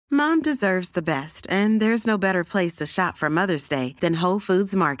Mom deserves the best, and there's no better place to shop for Mother's Day than Whole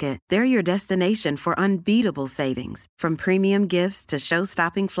Foods Market. They're your destination for unbeatable savings, from premium gifts to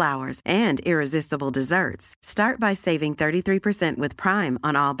show-stopping flowers and irresistible desserts. Start by saving 33% with Prime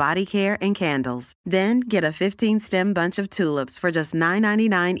on all body care and candles. Then get a 15-stem bunch of tulips for just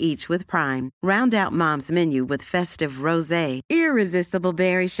 $9.99 each with Prime. Round out Mom's menu with festive rosé, irresistible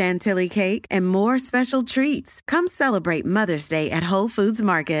berry chantilly cake, and more special treats. Come celebrate Mother's Day at Whole Foods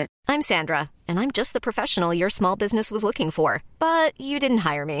Market. I'm Sandra, and I'm just the professional your small business was looking for. But you didn't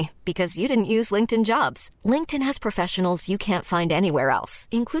hire me because you didn't use LinkedIn Jobs. LinkedIn has professionals you can't find anywhere else,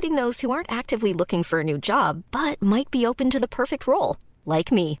 including those who aren't actively looking for a new job, but might be open to the perfect role,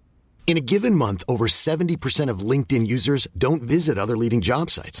 like me. In a given month, over 70% of LinkedIn users don't visit other leading job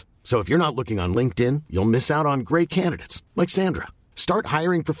sites. So if you're not looking on LinkedIn, you'll miss out on great candidates like Sandra. Start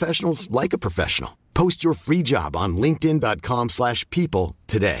hiring professionals like a professional. Post your free job on linkedin.com/people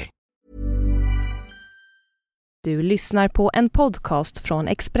today. Du lyssnar på en podcast från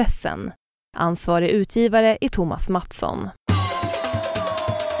Expressen. Ansvarig utgivare är Thomas Mattsson.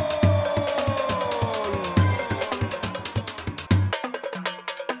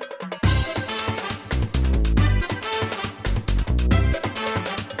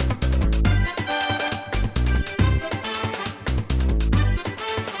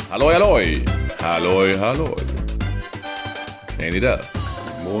 Halloj, halloj! Halloj, halloj! Är ni där?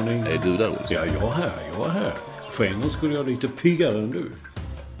 Morning. Är du där, Olsson? Ja, jag är här. För en gång skulle jag lite piggare än du.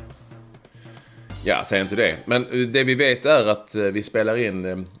 Ja, säg inte det. Men det vi vet är att vi spelar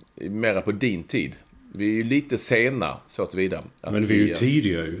in mera på din tid. Vi är ju lite sena, så att vidare. Men vi är ju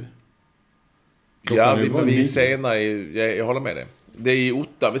tidiga ju. Ja, vi är sena. Jag håller med dig. Det är i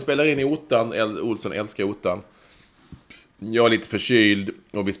Ottan. Vi spelar in i Ottan. Olsson älskar Ottan. Jag är lite förkyld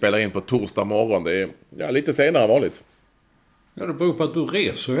och vi spelar in på torsdag morgon. Det är lite senare än vanligt. Ja, det beror på att du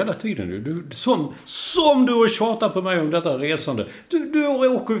reser hela tiden. Du, som du har tjatat på mig om detta resande. Du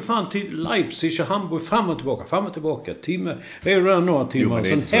åker ju fan till Leipzig och Hamburg fram och tillbaka. Timme. Är du där några timmar? Jo,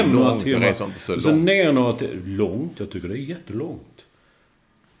 sen hem några timmar. Sen ner några timmar. Långt? Jag tycker det är jättelångt.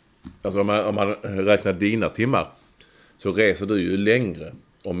 Alltså om man räknar dina timmar så reser du ju längre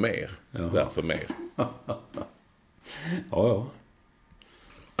och mer. Ja. Därför mer. Ja.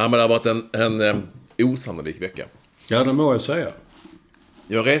 Ja, men det har varit en osannolik vecka. Ja, det må jag säga.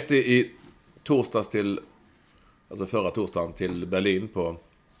 Jag reste i torsdags förra torsdagen till Berlin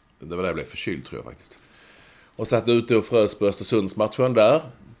det var där jag blev förkyld, tror jag faktiskt. Och satt ute och frös på Östersundsmatchen där.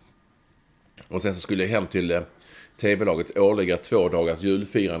 Och sen så skulle jag hem till TV-lagets årliga 2 dagars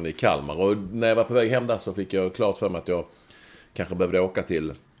julfirande i Kalmar. Och när jag var på väg hem där så fick jag klart för mig att jag kanske behövde åka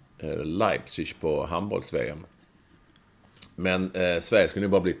till Leipzig på handbolls-VM. Men Sverige skulle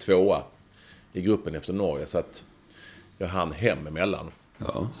nu bara bli 2:a i gruppen efter Norge, så att jag hann hem emellan.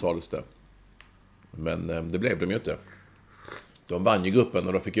 Ja. Sades det. Men det blev de ju inte. De vann ju gruppen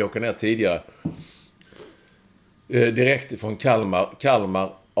och då fick jag åka ner tidigare. Direkt från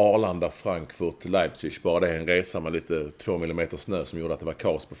Kalmar, Arlanda, Frankfurt, Leipzig. Bara det är en resa med lite 2 millimeter snö som gjorde att det var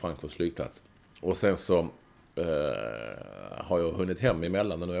kaos på Frankfurts flygplats. Och sen så har jag hunnit hem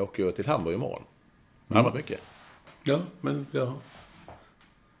emellan och nu åker jag till Hamburg imorgon. Det har varit mycket. Ja, men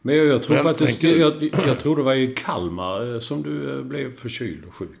jag tror faktiskt jag tror det var i Kalmar som du blev förkyld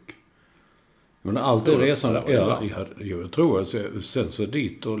och sjuk. Men allt det resan, jag tror sen så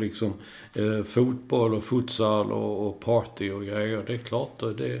dit och liksom fotboll och futsal och party och grejer, det är klart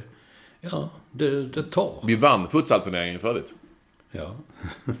det tar. Vi vann futsalturneringen förut. Ja.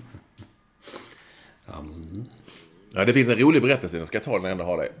 Ja, det finns en rolig berättelse, jag ska ta den när jag ändå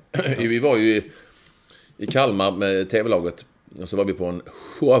har det. Vi var ju i Kalmar med TV-laget och så var vi på en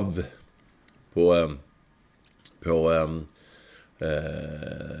show på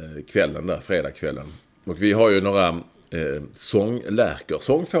kvällen där, fredagskvällen. Och vi har ju några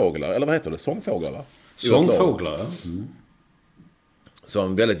sångfåglar, eller vad heter det? Sångfåglar, va? Sångfåglar, ja.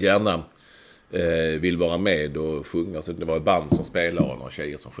 Som väldigt gärna vill vara med och sjunga. Så det var ett band som spelade och några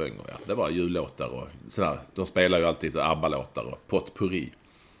tjejer som sjöng. Ja. Det var jullåtar och sådär. De spelar ju alltid så ABBA-låtar och potpourri.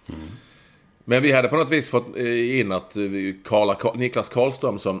 Men vi hade på något vis fått in att Niklas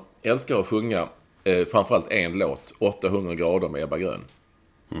Karlström, som älskar att sjunga framförallt en låt, 800 grader med Ebba Grön.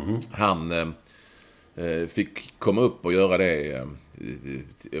 Han fick komma upp och göra det.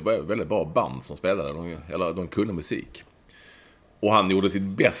 Det var ett väldigt bra band som spelade, eller de kunde musik. Och han gjorde sitt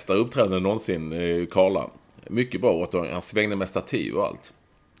bästa uppträdande någonsin, Karla. Mycket bra, han svängde med stativ och allt.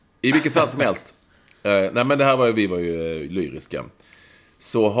 I vilket fall som helst. Nej, men det här vi var ju lyriska.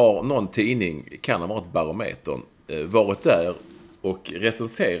 Så har någon tidning, kan ha varit Barometern, varit där och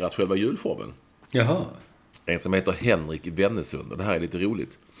recenserat själva julshowen. Jaha. En som heter Henrik Wennesund, och det här är lite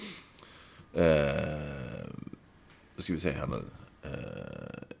roligt. Ska vi se här nu.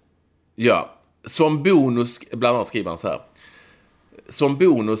 Ja, som bonus, bland annat skriver han så här. Som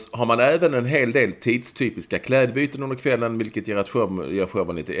bonus har man även en hel del tidstypiska klädbyten under kvällen, vilket gör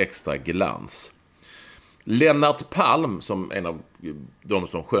showen lite extra glans. Lennart Palm, som en av de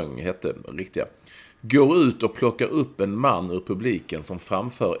som sjöng hette riktiga, går ut och plockar upp en man ur publiken som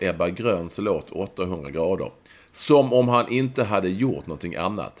framför Ebba Gröns låt 800 grader. Som om han inte hade gjort någonting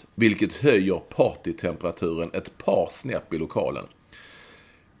annat, vilket höjer partytemperaturen ett par snäpp i lokalen.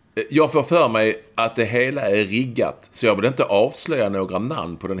 Jag får för mig att det hela är riggat, så jag vill inte avslöja några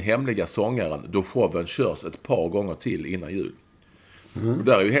namn på den hemliga sångaren då showen körs ett par gånger till innan jul. Och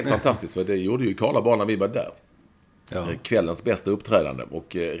det är ju helt fantastiskt, för det gjorde ju Karla bara när vi var där. Ja. Kvällens bästa uppträdande,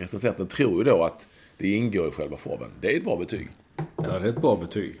 och recensenten tror ju då att det ingår i själva showen. Det är ett bra betyg. Ja, det är ett bra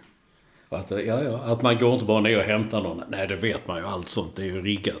betyg. Att man går inte bara ner och hämtar någon. Nej, det vet man ju. Allt sånt, det är ju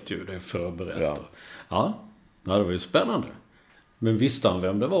riggat ju. Det är förberett. Ja, det var ju spännande. Men visste han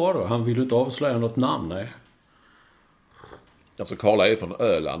vem det var då? Han ville inte avslöja något namn, nej. Alltså, Karla är från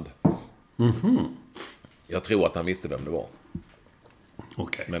Öland. Jag tror att han visste vem det var.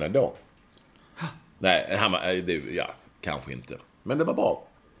 Okej. Men ändå. Nej, han var, kanske inte. Men det var bra.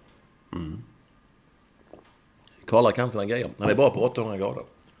 Karla kan sina grejer. Han är bra på 800 grader.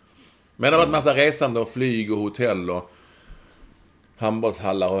 Men det har varit massa resande och flyg och hotell och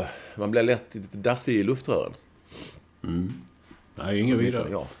handbollshallar. Och man blir lätt lite dassig i luftrören. Nej, ingen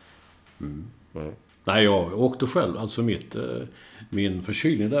vidare. Nej, jag åkte själv. Alltså min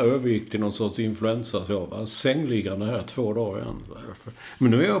förkylning där övergick till någon sorts influensa. Så jag var sängliggande här 2 dagar igen.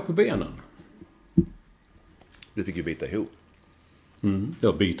 Men nu är jag på benen. Du fick ju bita ihop.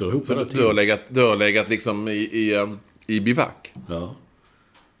 Jag biter ihop. Så du har legat liksom i bivack. Ja.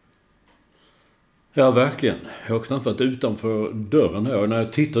 Ja, verkligen. Jag har knappt varit utanför dörren här. Och när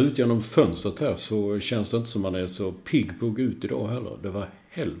jag tittar ut genom fönstret här så känns det inte som man är så pigg på att gå ut idag heller. Det var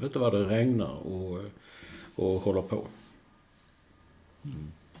helvete vad det regnar och håller på.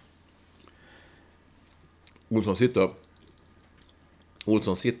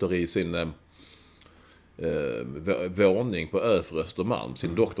 Olsson sitter i sin våning på Övre Östermalm,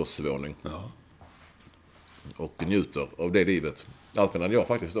 sin doktorsvåning. Ja. Och njuter av det livet. Allt medan jag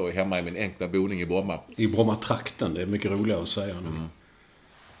faktiskt då är hemma i min enkla boning i Bromma. I Bromma-trakten, det är mycket roligare att säga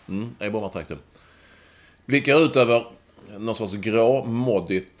nu. I Bromma-trakten. Blickar ut över någon sorts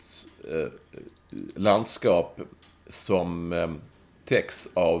gråmoddigt landskap som täcks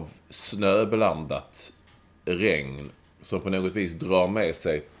av snöblandat regn som på något vis drar med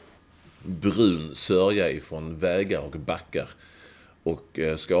sig brun sörja ifrån vägar och backar och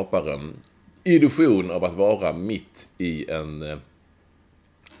skapar en illusion av att vara mitt i en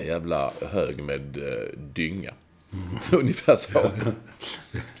jävla hög med dynga. Ungefär så.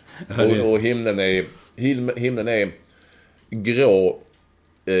 Och himlen är grå,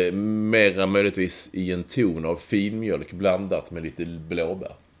 mera möjligtvis i en ton av finmjölk blandat med lite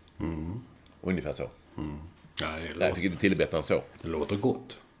blåbär. Ungefär så. Jag fick inte till bättre än så. Det låter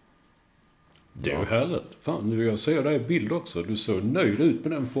gott. Det är ju härligt. Fan, nu jag ser dig i bild också. Du såg nöjd ut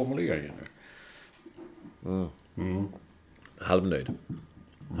med den formuleringen nu. Halvnöjd.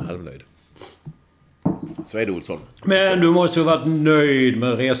 Så är det, Olsson. Men du måste ju ha varit nöjd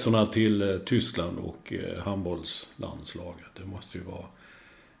med resorna till Tyskland och handbollslandslaget. Det måste ju vara.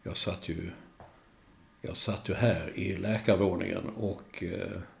 Jag satt ju här i läkarvåningen och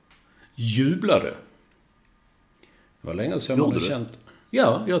jublade. Det var länge sedan man känt.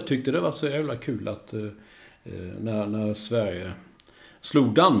 Ja, jag tyckte det var så jävla kul att när Sverige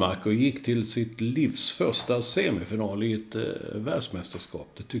slog Danmark och gick till sitt livs första semifinal i ett världsmästerskap.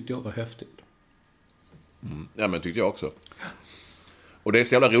 Det tyckte jag var häftigt. Ja, men tyckte jag också. Och det är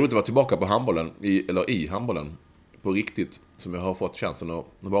så jävla roligt att vara tillbaka på handbollen, i handbollen på riktigt, som jag har fått chansen att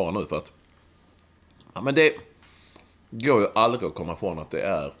vara nu, för att men det går ju aldrig att komma ifrån att det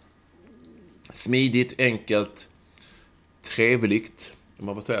är smidigt, enkelt, trevligt, om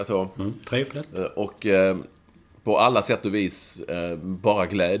man får säga så. Trevligt. Och på alla sätt och vis bara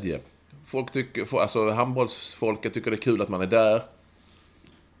glädje. Handbollsfolket tycker det är kul att man är där.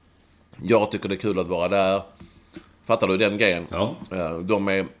 Jag tycker det är kul att vara där. Fattar du den grejen? Ja. De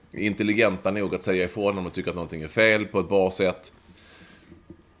är intelligenta nog att säga ifrån om de tycker att någonting är fel på ett bra sätt.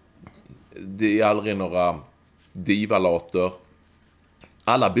 Det är aldrig några divalater.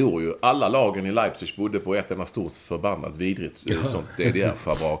 Alla lagen i Leipzig bodde på ett enda stort förbannat vidrigt sånt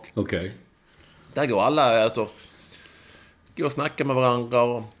DDR-schabrak. Okej. Där går alla går och snackar med varandra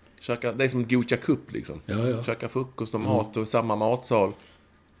och käkar, det är som ett Gothia Cup liksom. Ja. Käkar frukost och mat och samma matsal.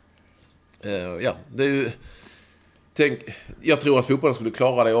 Det är ju jag tror att fotbollen skulle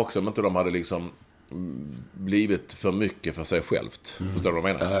klara det också om inte de hade liksom blivit för mycket för sig självt. Förstår du vad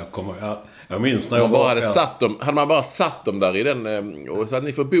jag menar? Jag minns när jag hade man bara satt dem där i den och så att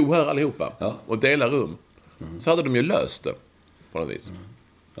ni får bo här allihopa och dela rum, så hade de ju löst det på något vis.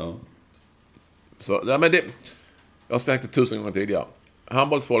 Så, ja, men det, jag har sagt det 1000 gånger tidigare.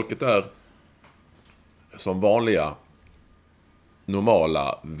 Handbollsfolket är som vanliga,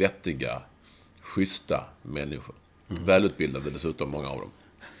 normala, vettiga, schyssta människor. Välutbildade dessutom, många av dem.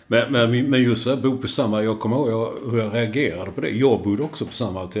 Men just så här, bo på samma... Jag kommer ihåg hur jag reagerade på det. Jag bodde också på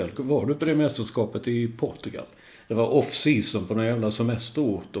samma hotell. Var du på det mästerskapet i Portugal? Det var off-season på någon jävla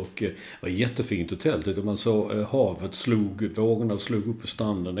semesterort och det var ett jättefint hotell. Man såg havet vågorna slog upp på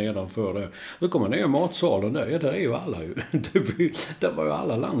stranden nedanför det. Då kom man ner i matsalen där. Ja, där är ju alla ju. Där var ju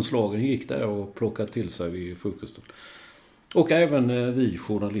alla landslagen gick där och plockade till sig vid frukosten. Och även vi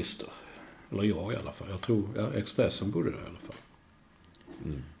journalister. Eller jag i alla fall. Jag tror Expressen bodde där i alla fall.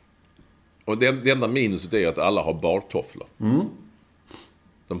 Och det enda minuset är att alla har bartofflor.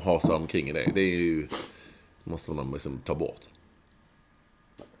 De har sig omkring i det. Det är ju... måste man liksom ta bort.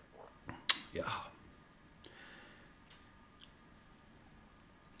 Ja.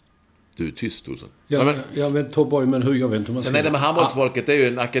 Du är tyst, Olsson. Ja, men Toboy, men hur jag vet inte. Sen är det med handbollsfolket, det är ju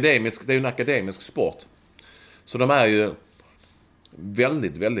en akademisk sport. Så de är ju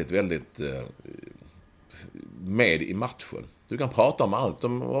väldigt, väldigt, väldigt med i matchen. Du kan prata om allt.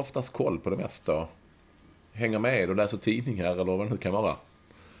 De har oftast koll på det mesta. Hänger med och läser tidningar eller vad det nu kan vara.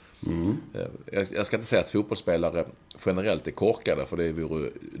 Jag ska inte säga att fotbollsspelare generellt är korkade, för det vore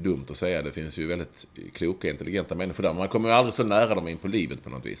dumt att säga. Det finns ju väldigt kloka, intelligenta människor där. Man kommer ju aldrig så nära dem in på livet på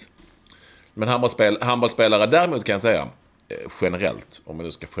något vis. Men handbollsspelare däremot kan jag säga generellt, om man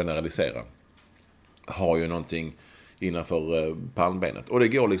nu ska generalisera, har ju någonting innanför pannbenet. Och det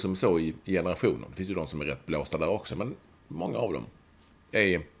går liksom så i generationer. Det finns ju de som är rätt blåsta där också, men många av dem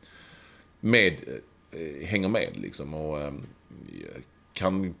är hänger med liksom, och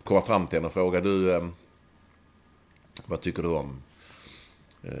kan komma fram till en och fråga, du, vad tycker du om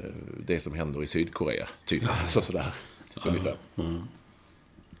det som händer i Sydkorea? Typ. Sådär. Ungefär.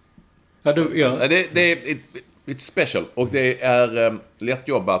 Det är it's special. Och det är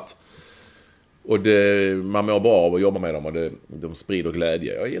lättjobbat. Och man mår bra av att jobba med dem. Och de sprider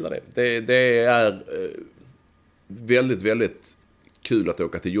glädje. Jag gillar det. Det är väldigt, väldigt kul att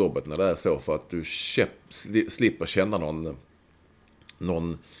åka till jobbet när det är så. För att du slipper känna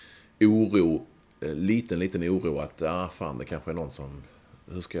någon oro, liten oro att fan, det kanske är någon som,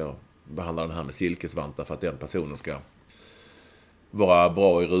 hur ska jag behandla den här med silkesvantar för att den personen ska vara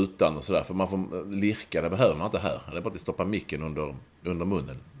bra i rutan och sådär. För man får lirka, det behöver man inte här. Det är bara att stoppa micken under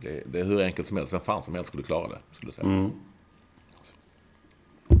munnen. Det är hur enkelt som helst. Vem fan som helst skulle klara det, skulle jag säga.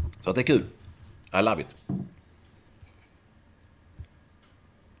 Så att det är kul. I love it.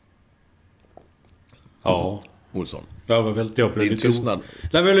 Ja. Olsson. Jag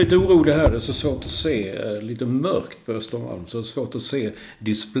blev lite orolig här. Det är så svårt att se. Lite mörkt på Östermalm. Så det är svårt att se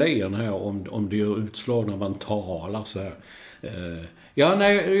displayen här om det gör utslag när man talar så här.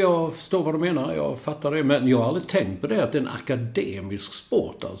 Jag förstår vad du menar. Jag fattar det. Men jag har aldrig tänkt på det att det är en akademisk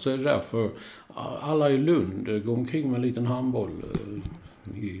sport. Alltså det är därför alla i Lund går omkring med en liten handboll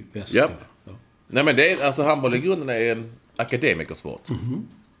i väskan. Yep. Ja. Nej, men det är, alltså handboll i grunden är en akademikersport.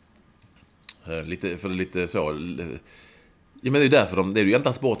 Lite så. Ja, men det är därför det är ju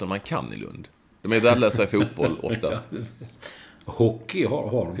egentligen sporten man kan i Lund. De är värdelösa i fotboll oftast. Hockey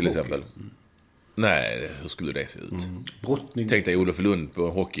har de till exempel. Nej, hur skulle det se ut? Brottning. Tänk dig Olof Lund på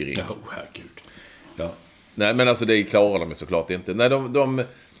en hockeyring. Ja, herregud. Ja. Nej, men alltså det klarar de såklart inte. Nej,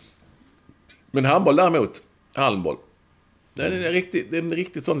 men handboll däremot, handboll. Det är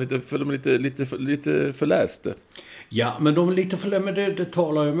riktigt sånt, lite förläst. Ja, men de är lite men det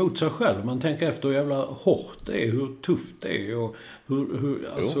talar emot sig själv. Man tänker efter hur jävla hårt det är, hur tufft det är och hur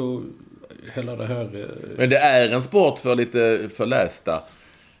alltså hela det här. Men det är en sport för lite förlästa,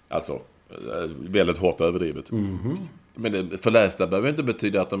 alltså väldigt hårt överdrivet. Men det förlästa behöver inte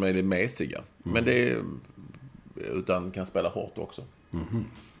betyda att de är mesiga. Men utan kan spela hårt också.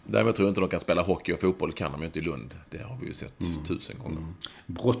 Därmed tror jag inte de kan spela hockey och fotboll, kan de inte i Lund. Det har vi ju sett 1000 gånger.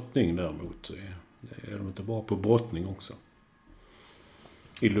 Brottning däremot är de inte bra på brottning också.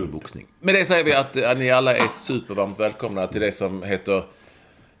 I Lund. Boxning. Men det säger vi att ni alla är supervarmt välkomna till det som heter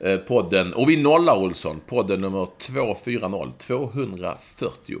podden. Och vi nollar Olsson. Podden nummer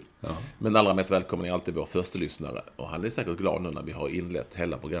 240. Ja. Men allra mest välkommen är alltid vår första lyssnare. Och han är säkert glad nu när vi har inlett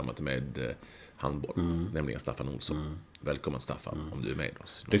hela programmet med handboll. Nämligen Staffan Olsson. Välkommen Staffan, om du är med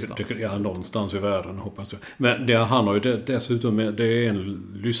oss. Någonstans i världen hoppas jag. Men han har ju dessutom, det är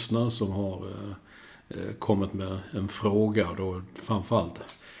en lyssnare som har kommit med en fråga då framförallt.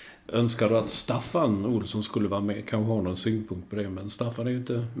 Önskar du att Staffan Olsson skulle vara med? Kanske har någon synpunkt på det. Men Staffan är ju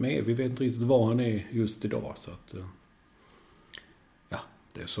inte med. Vi vet inte riktigt var han är just idag. Så att, ja,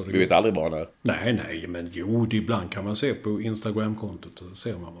 det är så det Vi vet aldrig var han är. Nej, men jo, ibland kan man se på Instagram-kontot och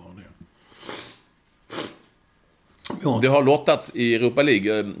ser man var han är. Ja. Det har lottats i Europa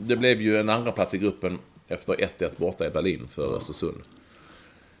League. Det blev ju en andra plats i gruppen efter 1-1 borta i Berlin för Östersund.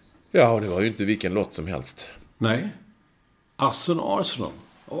 Ja, och det var ju inte vilken lott som helst. Nej. Arsenal.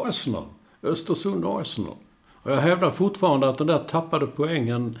 Östersund Arsenal. Och jag hävdar fortfarande att den där tappade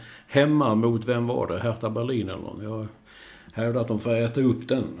poängen hemma mot, vem var det? Hertha Berlin eller någon. Jag hävdar att de får äta upp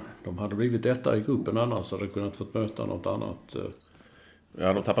den. De hade blivit etta i gruppen annars så hade de kunnat fått möta något annat.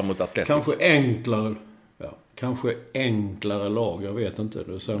 Ja, de tappar mot Atletic. Kanske enklare lag, jag vet inte.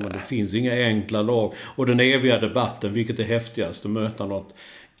 Det finns inga enkla lag. Och den eviga debatten, vilket är häftigast, att möta något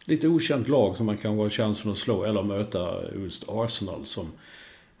lite okänt lag som man kan ha chansen att slå, eller möta just Arsenal som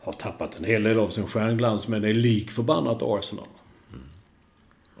har tappat en hel del av sin stjärnglans men är likförbannat Arsenal.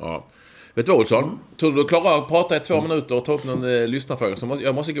 Ja. Vet du vad, Olsson? Tror du klarar att prata i 2 minuter och ta upp någon lyssnarfråga? Så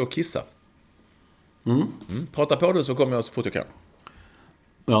jag måste gå och kissa. Prata på det så kommer jag så fort jag kan.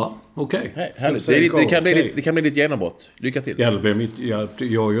 Ja, okej. Det kan bli lite genombrott. Lycka till.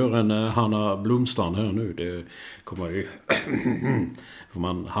 Jag gör en Hanna Blomstrand här nu. Det kommer ju... får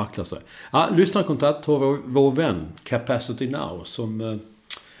man hackla sig. Lyssnarkontakt har vår vän Capacity Now som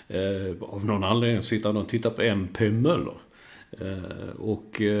av någon anledning sitter och tittar på MP Möller.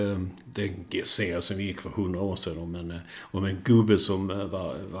 Och den serie som gick för 100 år sedan om en gubbe som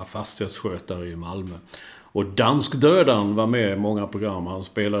var fastighetsskötare i Malmö. Och Danskdödaren var med i många program. Han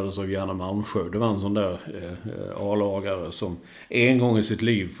spelades av Janne Malmsjö. Det var en sån där A-lagare som en gång i sitt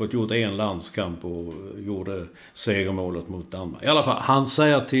liv fått gjort en landskamp och gjorde segermålet mot Danmark. I alla fall,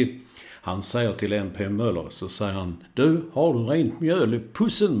 han säger till MP Möller, så säger han: du, har du rent mjöl i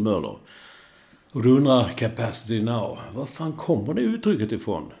pussen, Möller? Och du undrar Capacity Now, var fan kommer det uttrycket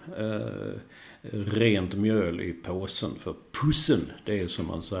ifrån? Rent mjöl i påsen, för pussen, det är som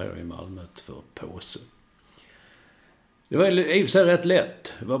man säger i Malmö för påse. Det var i och för sig rätt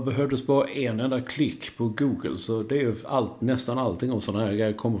lätt. Vad behövdes bara en enda klick på Google, så det är ju nästan allting om sådana här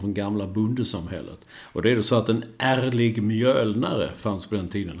grejer kommer från gamla bondesamhället. Och det är det så att en ärlig mjölnare fanns på den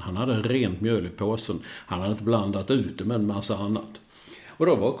tiden. Han hade rent mjöl i påsen. Han hade inte blandat ut det med en massa annat. Och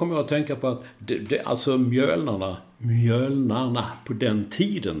då kommer jag att tänka på att alltså mjölnarna på den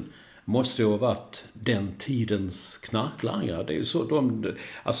tiden måste ju ha varit den tidens knarklangare. Det är ju så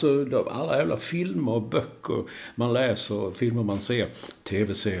alla jävla filmer och böcker man läser, filmer man ser,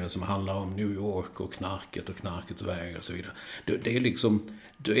 tv-serier som handlar om New York och knarkets väg och så vidare. Det är liksom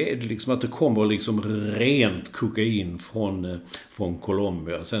att det kommer liksom rent kokain från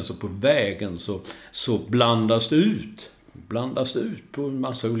Colombia. Sen så på vägen så blandas det ut på en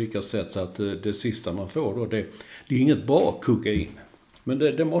massa olika sätt, så att det sista man får då, det är inget bra kokain. Men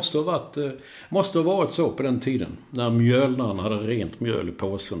det måste ha varit så på den tiden, när mjölnaren hade rent mjöl i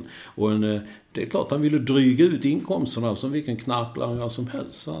påsen. Och det är klart han ville dryga ut inkomsterna som vilken knarklangare som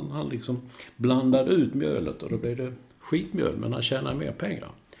helst. Han liksom blandade ut mjölet och då blev det skitmjöl, men han tjänar mer pengar.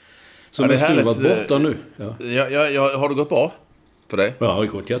 Så det har varit borta nu. Ja. Har det gått bra för dig? Ja, det har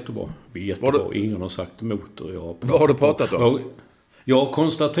gått jättebra. Jättebra. Ingen har sagt emot. Vad har du pratat om? Jag har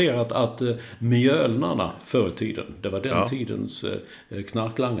konstaterat att mjölnarna förr i tiden, det var den tidens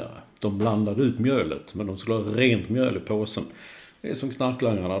knarklangare. De blandade ut mjölet, men de skulle ha rent mjöl i påsen. Det är som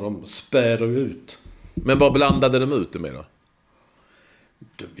knarklangarna, de späder ut. Men vad blandade de ut det med då?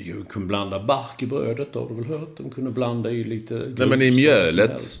 De kunde blanda bark i brödet, har du väl hört? De kunde blanda i lite... Nej, men i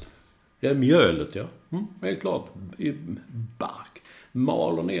mjölet? Ja, mjölet, ja. Helt klart. I bark.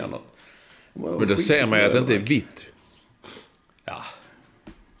 Maler ner något. Men då ser man ju att det inte är vitt.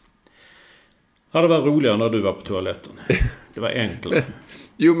 Ja, det var roligare när du var på toaletten. Det var enklare.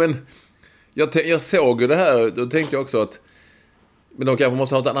 Jo, men jag såg ju det här. Då tänkte jag också att men de kanske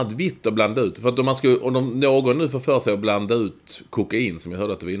måste ha ett annat vitt att blanda ut. För att om någon nu får för sig att blanda ut kokain, som jag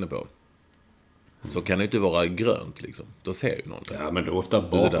hörde att du var inne på, så kan det inte vara grönt liksom. Då ser ju någon. Ja, men det är ofta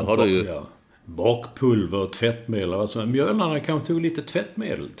bakpulver och tvättmedel. Alltså, mjölnarna kanske tog lite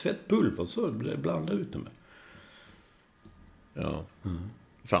tvättpulver, så blandade ut det med. Ja.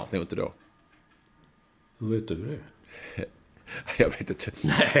 Det fanns nog inte då. Hur vet du det? Jag vet inte.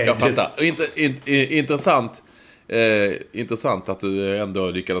 Nej, jag fattar. Intressant att du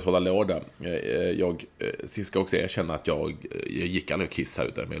ändå lyckades hålla låda. Jag ska också erkänna att jag gick aldrig och kissa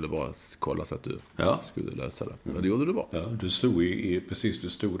utan jag ville bara kolla så att du skulle lösa det. Men det gjorde du bra. Ja, du stod du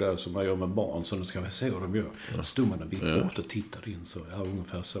stod där som man gör med barn, så nu ska vi se vad de gör. Då stod man en bit bort och tittade in, så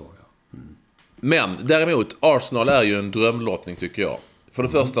ungefär så. Ja. Men däremot, Arsenal är ju en drömlottning tycker jag. För det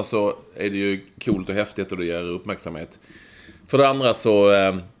första så är det ju coolt och häftigt och det ger uppmärksamhet. För det andra så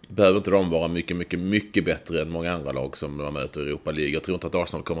behöver inte de vara mycket, mycket, mycket bättre än många andra lag som de möter i Europa League. Jag tror inte att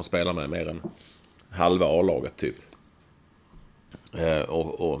Arsenal kommer att spela med mer än halva A-laget typ.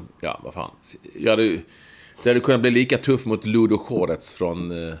 Och ja, vad fan. Det hade kunnat bli lika tuff mot Ludogorets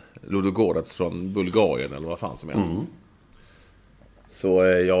från Bulgarien eller vad fan som helst. Så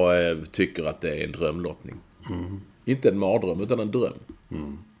jag tycker att det är en drömlottning. Inte en mardröm utan en dröm.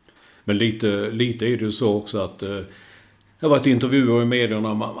 Men lite är det så också att det har varit intervjuer i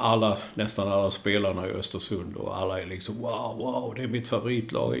medierna med nästan alla spelarna i Östersund och alla är liksom wow, det är mitt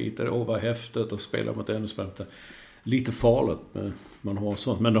favoritlag. Vad häftigt att spela mot NS-spelare. Lite farligt men man har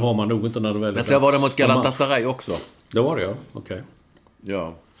sånt. Men det har man nog inte när det väl... Men så var det mot Galatasaray också. Det var det, ja. Okej.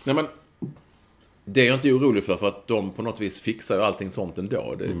 Ja. Nej, men det är jag inte orolig för att de på något vis fixar ju allting sånt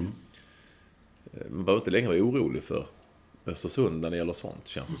ändå. Man behöver inte längre vara orolig för Östersund när det gäller sånt,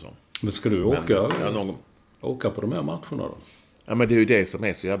 känns det som. Men ska du åka på de här matcherna då? Ja, men det är ju det som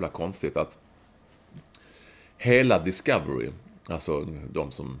är så jävla konstigt att hela Discovery, alltså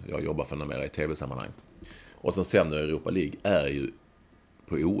de som jag jobbar för numera i tv-sammanhang och som sänder i Europa League är ju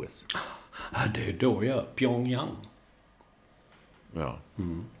på OS. Ja, det är då Pyongyang. Ja.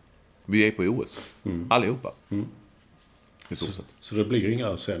 Vi är på OS. Allihopa. I stort sett. Så det blir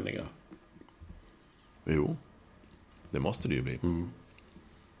inga sändningar? Jo. Det måste det ju bli.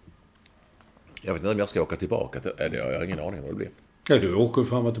 Jag vet inte om jag ska åka tillbaka till det. Jag har ingen aning om vad det blir. Ja, du åker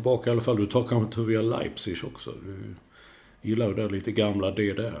fram och tillbaka i alla fall. Du tar kanske via Leipzig också. Du gillar ju det lite gamla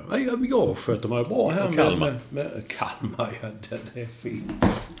det där. Jag sköter mig bra här med Kalmar. Ja, den är fin.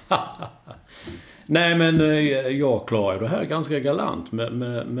 Nej, men jag klarar det här ganska galant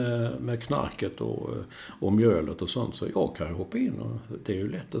med knarket och mjölet och sånt. Så jag kan hoppa in och det är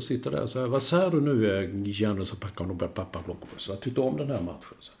ju lätt att sitta där och säga, vad säger du nu? Gärna så packar de pappa block. Så jag tyckte om den här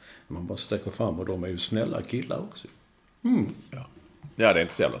matchen. Så man bara stäcker fram och de är ju snälla killar också. Ja, det är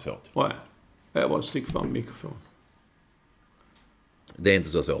inte så jävla svårt. Nej, jag bara stick fram mikrofon. Det är inte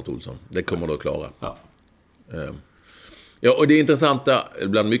så svårt, Olsson. Det kommer du att klara. Ja. Ja, och det intressanta,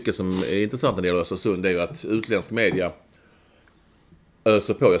 bland mycket som är intressant när det gäller Östersund, det är ju att utländsk media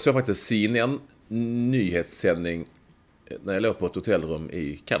öser på. Jag såg faktiskt CNN nyhetssändning när jag låg på ett hotellrum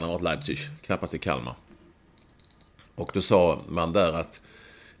i Leipzig, knappast i Kalmar. Och då sa man där att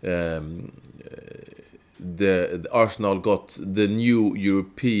the Arsenal got the new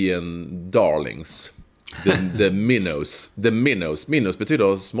European darlings. The minnows. Minnows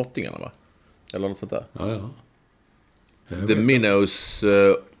betyder småttingarna, va? Eller något sånt där. Ja. The minnows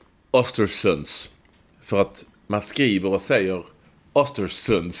Östersunds. För att man skriver och säger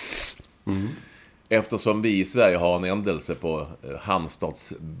Östersunds. Eftersom vi i Sverige har en ändelse på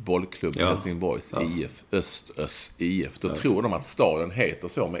Halmstads bollklubb Helsingborgs IF, Östös IF. Då tror de att staden heter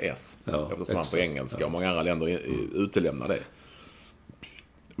så med S. Eftersom man på engelska och många andra länder utelämnar det.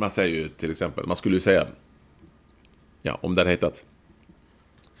 Man säger ju till exempel, man skulle ju säga, om det hade hetat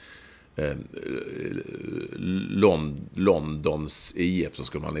Londons IF, så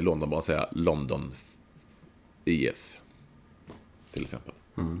skulle man i London bara säga London IF till exempel.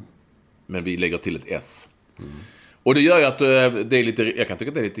 Men vi lägger till ett S. Och det gör ju att det är lite, jag kan tycka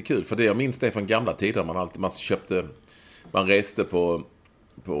att det är lite kul, för det jag minns det från gamla tider, man reste på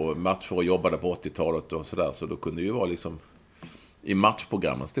matcher och jobbade på 80-talet och sådär, så då kunde det ju vara liksom i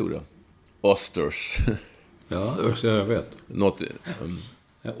matchprogrammen stod det Östers. Ja, jag vet. Något,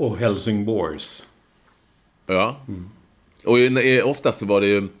 och Helsingborgs. Ja. Och oftast var det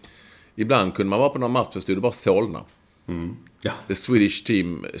ju, ibland kunde man vara på någon match och stod det bara Solna. Ja. The Swedish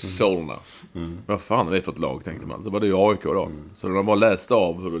team Solna. Vad fan är det för ett lag, tänkte man. Så var det ju AIK då. Så när man bara läste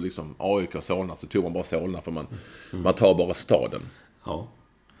av hur det liksom AIK och Solna, så tog man bara Solna, för man tar bara staden. Ja.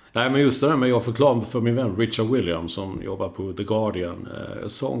 Nej, men just det där med, jag förklarade för min vän Richard Williams som jobbar på The Guardian.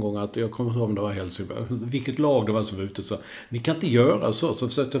 Jag sa en gång att jag kommer ihåg om det var Helsingborg, vilket lag det var som var ute, så ni kan inte göra så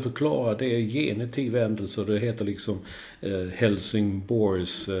försökte jag förklara, det är genitiv ändelse, det heter liksom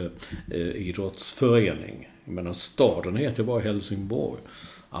Helsingborgs idrottsförening. Men staden heter bara Helsingborg.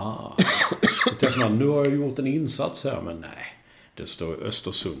 Då tänkte man, nu har jag gjort en insats här, men nej, det står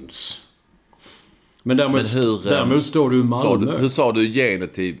Östersunds. Men däremot står du i Malmö. Hur sa du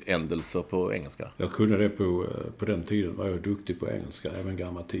genitiv ändelser på engelska? Jag kunde det på den tiden. Var jag duktig på engelska, även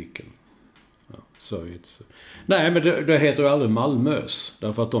grammatiken. Ja, nej, men det heter ju aldrig Malmös.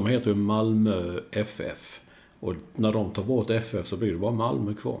 Därför att de heter ju Malmö FF. Och när de tar bort FF så blir det bara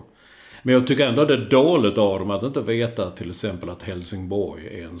Malmö kvar. Men jag tycker ändå det är dåligt av dem att inte veta till exempel att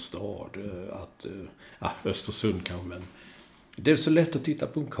Helsingborg är en stad. Att Östersund kanske, men Det är så lätt att titta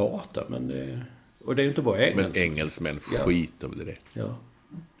på en karta, och det är inte bara engelsmän. Men engelsmän skiter väl i det. Ja.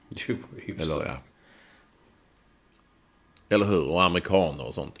 Jo, eller ja. Eller hur? Och amerikaner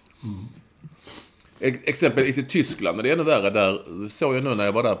och sånt. Exempelvis i Tyskland, när det är ännu värre, där såg jag nu när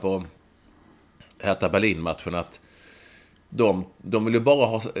jag var där på Hertha Berlin-matchen att de vill ju bara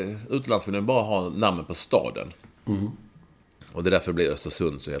ha, utlandsvill ju bara ha namnen på staden. Och det är därför det blir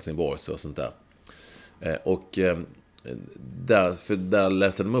Östersunds och Helsingborgs och sånt där. Och där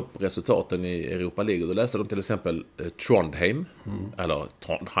läste de upp resultaten i Europa League. Och då läste de till exempel Trondheim. Eller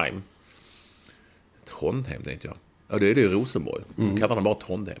Trondheim, tänkte jag. Ja, det är det i Rosenborg. De kallar de bara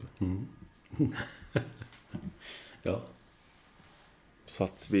Trondheim. Ja.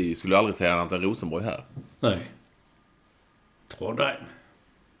 Fast vi skulle aldrig säga annat än Rosenborg här. Nej. Trondheim.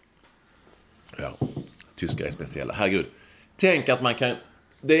 Ja, tyskar är speciella. Herregud. Tänk att man kan...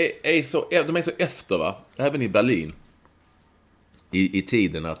 de är så efter, va? Även i Berlin. I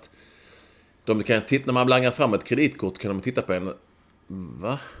tiden att... De kan titta, när man blangar fram ett kreditkort kan de titta på en...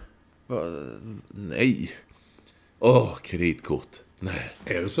 Va? Nej. Kreditkort. Nej.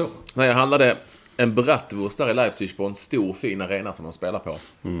 Är det så? Nej, jag handlade en bratwurst där i Leipzig på en stor fin arena som de spelar på.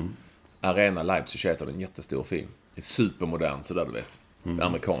 Arena Leipzig heter den, jättestor fin. Det är supermodern, så där du vet.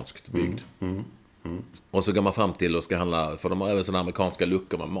 Amerikanskt byggd. Och så går man fram till och ska handla, för de har även såna amerikanska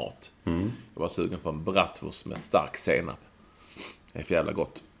luckor med mat. Jag var sugen på en bratwurst med stark senap. Det är för jävla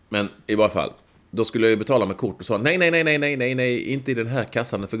gott. Men i varje fall, då skulle jag betala med kort och sa nej, inte i den här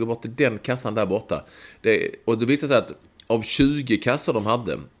kassan, för gå bort till den kassan där borta. Och det visade sig att av 20 kassor de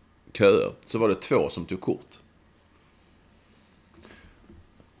hade köer, så var det 2 som tog kort.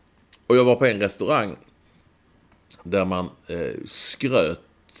 Och jag var på en restaurang där man skröt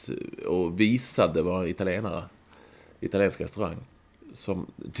och visade, var italiensk restaurang som,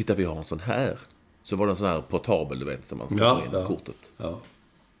 titta vi har en sån här, så var det en sån här portabel, du vet, som man stoppar in kortet.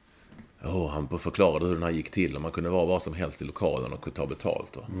 Han förklarade hur den här gick till, och man kunde vara vad som helst i lokalen och kunde ta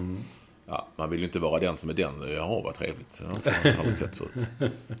betalt. Ja, man vill ju inte vara den som är den. Jaha, vad trevligt. Ja, har vi sett förut.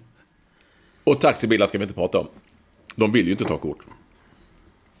 Och taxibilar ska vi inte prata om. De vill ju inte ta kort.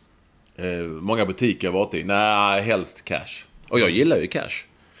 Många butiker har varit i. Nej, helst cash. Och jag gillar ju cash.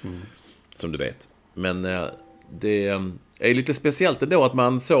 Som du vet. Men det är lite speciellt ändå att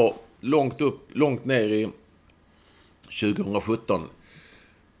man så långt ner i 2017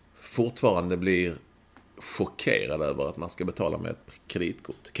 fortfarande blir chockerad över att man ska betala med ett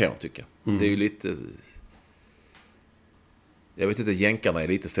kreditkort, kan jag tycka. Det är ju lite... Jag vet inte, jänkarna är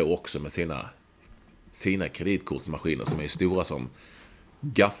lite så också med sina kreditkortsmaskiner som är stora som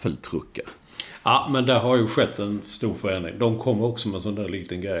gaffeltruckar. Ja, men där har ju skett en stor förändring. De kommer också med sån där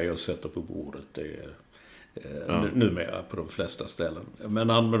liten grej och sätter på bordet. Det är numera på de flesta ställen. Men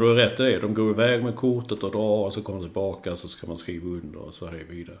du är rätt i det. De går iväg med kortet och drar, och så kommer tillbaka, så ska man skriva under och så här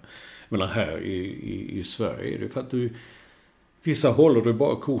vidare. Men här i Sverige är det för att vissa håller du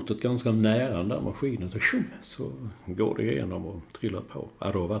bara kortet ganska nära den där maskinen, så går det igenom och trillar på.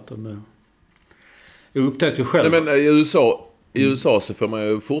 Ja, då har varit jag upptäckte själv. Nej, men i USA så får man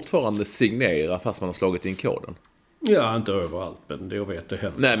ju fortfarande signera fast man har slagit in koden. Ja, inte överallt, men det jag vet det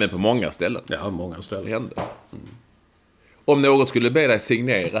händer. Nej, men på många ställen. Ja, många ställen. Det händer. Om något skulle be dig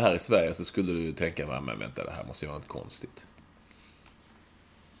signera här i Sverige, så skulle du tänka, men vänta, det här måste ju vara något konstigt.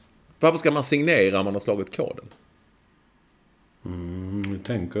 Varför ska man signera om man har slagit koden? Nu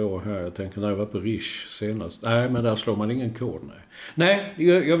tänker jag här. Jag tänker när jag var på Rish senast. Nej, men där slår man ingen kod. Nej,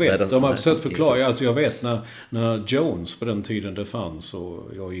 jag vet. Nej, de har försökt förklara. Alltså, jag vet när Jones på den tiden det fanns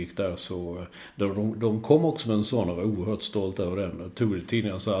och jag gick där, så de kom också med en sån och var oerhört stolt över den. Jag tog det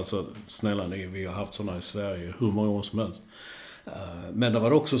tidningen och sa, alltså, snälla ni, vi har haft såna i Sverige hur många år som helst. Men det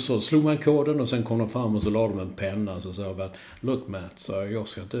var också så, slog man koden och sen kom de fram och så la de en penna och så sa jag, look Matt, så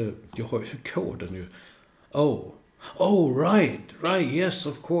jag har ju koden ju. Oh, right, yes,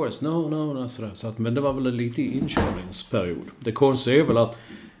 of course. No, sådär. Så att, men det var väl en lite inkörningsperiod. Det konstiga är väl att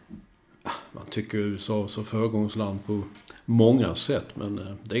man tycker USA så föregångsland på många sätt,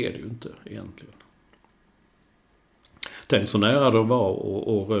 men det är det ju inte egentligen. Tänk så nära de var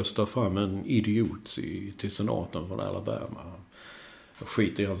att rösta fram en idiot till senaten från Alabama. Jag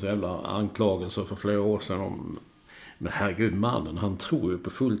skiter i hans jävla anklagelser för flera år sedan om... Men herregud, mannen, han tror ju på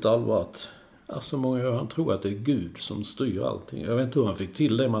fullt allvar att... Alltså många gånger han tror att det är Gud som styr allting. Jag vet inte hur han fick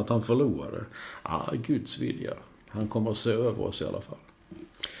till det med att han förlorade. Guds vilja. Han kommer att se över oss i alla fall.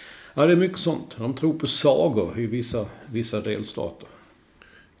 Ja, det är mycket sånt. De tror på sagor i vissa delstater.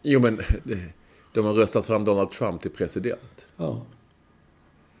 Jo, men de har röstat fram Donald Trump till president. Ja.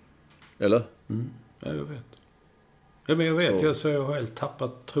 Eller? Ja, jag vet. Ja, men jag vet. Så. Jag har helt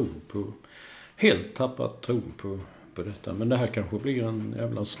tappat tron på på detta. Men det här kanske blir en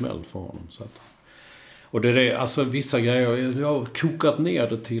jävla smäll för honom. Så att. Och det är alltså vissa grejer, jag har kokat ner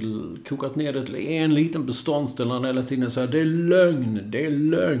det till en liten beståndsdel när han hela tiden säger det är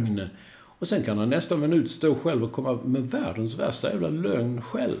lögn. Och sen kan han nästa minut stå själv och komma med världens värsta jävla lögn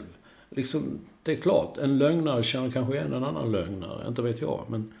själv. Liksom, det är klart, en lögnare känner kanske igen en annan lögnare, inte vet jag.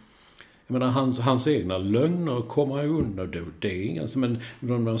 Men jag menar, hans egna lögner kommer ju undan. Det är ingen som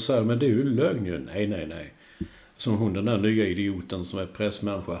de säger, men det är ju lögn ju. Nej. Som hon, den där nya idioten som är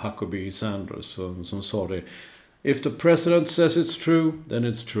pressmänniska, Huckabee Sanders, som sa det. If the president says it's true, then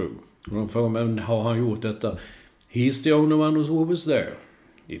it's true. Och de frågar, men har han gjort detta? He's the only one who was there.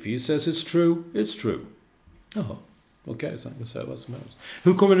 If he says it's true, it's true. Jaha. Okej, så han kan säga vad som helst.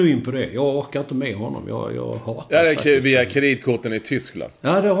 Hur kommer du in på det? Jag orkar inte med honom. Jag hatar det är via kreditkorten i Tyskland.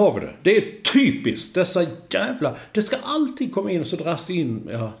 Ja, där har vi det. Det är typiskt. Dessa jävla... Det ska alltid komma in och så dras det in.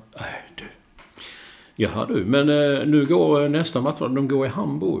 Ja, du. Jaha du, men nu går nästa match. De går i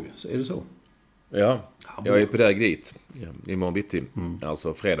Hamburg. Är det så? Ja, Hamburg. Jag är på väg dit. Imorgon bitti.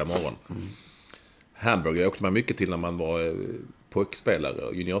 Alltså fredag morgon. Hamburg, jag åkte man mycket till när man var...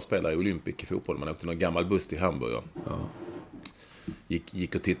 pojkspelare, juniorspelare i Olympic i fotboll. Man åkte någon gammal buss till Hamburg. Ja.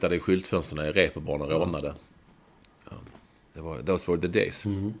 Gick och tittade i skyltfönsterna i Reeperbahn och rånade. Ja. Those were the days.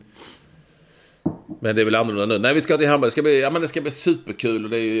 Men det är väl annorlunda nu. Nej, vi ska till Hamburg. Det ska bli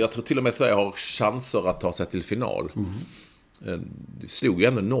superkul. Och jag tror till och med Sverige har chanser att ta sig till final. Det slog ju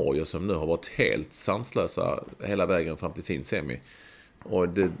ändå Norge som nu har varit helt sanslösa hela vägen fram till sin semi. Och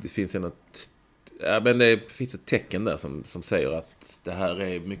det finns men det finns ett tecken där som säger att det här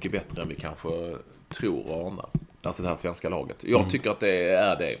är mycket bättre än vi kanske tror och anar. Alltså det här svenska laget. Jag tycker att det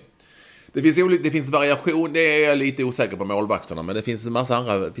är det. Det finns variation, det är jag lite osäker på målvakterna, men det finns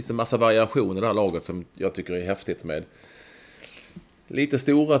en massa variation i det här laget som jag tycker är häftigt med. Lite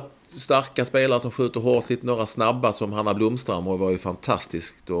stora, starka spelare som skjuter hårt, lite några snabba som Hanna Blomström och var ju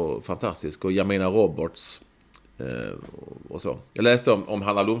fantastisk och Jamina Roberts och så. Jag läste om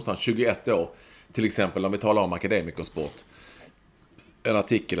Hanna Blomström, 21 år. Till exempel om vi talar om akademikersport. En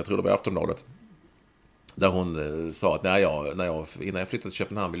artikel, jag tror det var i Aftonbladet. Där hon sa att innan jag flyttade till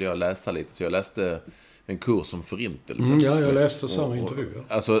Köpenhamn ville jag läsa lite. Så jag läste en kurs om förintelse. Ja, jag läste samma intervju.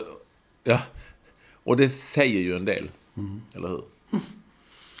 Alltså, ja. Och det säger ju en del. Eller hur?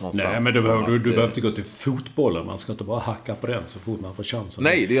 Nej, men du behöver inte gå till fotbollen. Man ska inte bara hacka på den så fort man får chansen.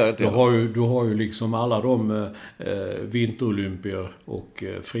 Nej, det gör jag inte. Du har ju liksom alla de vinterolympier och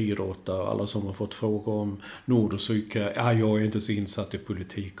friidrottare, alla som har fått frågor om nord och syd. Jag är inte så insatt i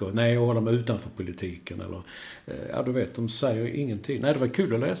politik. Och, nej, jag håller mig utanför politiken. Eller, du vet, de säger ingenting. Nej, det var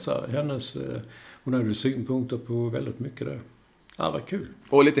kul att läsa hennes... hon hade synpunkter på väldigt mycket där. Ja, vad kul.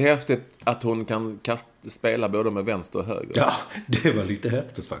 Och lite häftigt att hon kan spela både med vänster och höger. Ja, det var lite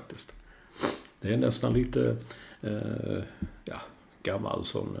häftigt faktiskt. Det är nästan lite gammal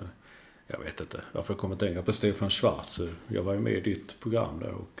sån... jag vet inte varför jag kommer att tänka på Stefan Schwarz. Jag var ju med i ditt program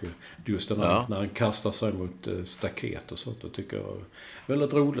där och just den här, när han kastar sig mot staket och sånt, det tycker jag är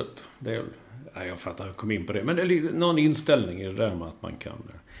väldigt roligt. Det är, jag fattar, jag kom in på det. Men det är någon inställning i det där med att man kan...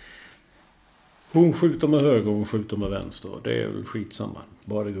 Hon skjuter med höger och hon skjuter med vänster. Det är väl skitsamma.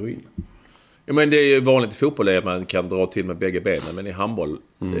 Bara det går in. Ja, men det är ju vanligt i fotboll att man kan dra till med bägge benen. Men i handboll,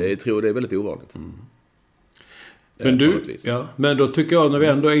 jag tror det är väldigt ovanligt. Men då tycker jag, när vi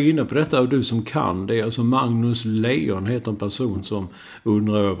ändå är inne på detta och du som kan, det är alltså Magnus Lejon heter en person som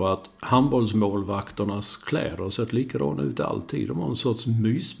undrar över att handbollsmålvakternas kläder har sett likadana ut alltid. De har en sorts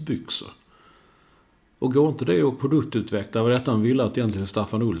mysbyxor. Och går inte det att produktutveckla? Detta han ville att egentligen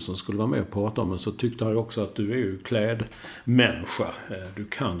Staffan Olsson skulle vara med och prata om. Men så tyckte han ju också att du är ju klädmänniska. Du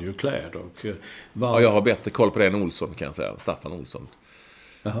kan ju kläder. Ja, jag har bättre koll på det än Olsson, kan jag säga. Staffan Olsson.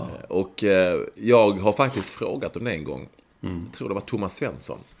 Och jag har faktiskt frågat om det en gång. Jag tror det var Thomas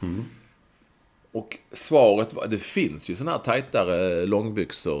Svensson. Och svaret var, det finns ju såna här tajtare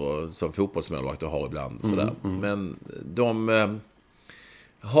långbyxor som fotbollsmålvakter har ibland. Sådär. Men de...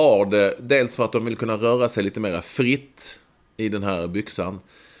 har det dels för att de vill kunna röra sig lite mer fritt i den här byxan,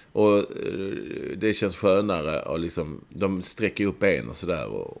 och det känns skönare och liksom, de sträcker upp ben och sådär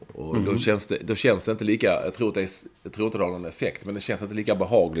och då känns det inte lika, jag tror inte det har någon effekt, men det känns inte lika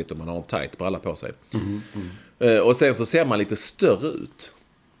behagligt om man har en tight bralla på sig. Och sen så ser man lite större ut.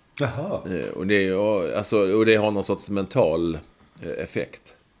 Jaha. Och det har någon sorts mental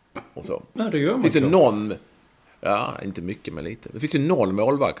effekt och så. Ja, det gör man. Finns ju någon... Ja, inte mycket, men lite. Det finns ju någon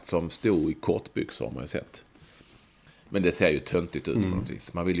målvakt som stod i kortbyxor, har man ju sett. Men det ser ju töntigt ut på något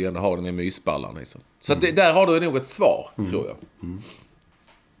vis. Man vill ju ändå ha den i mysballan liksom. Så att där har du nog ett svar, tror jag.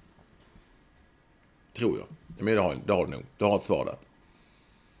 Tror jag. Men det har du nog. Du har ett svar där.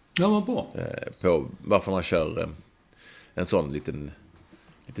 Ja, vad bra. På varför man kör en sån liten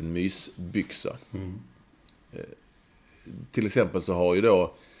mysbyxa. Till exempel så har ju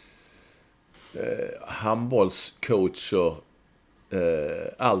då handbollscoacher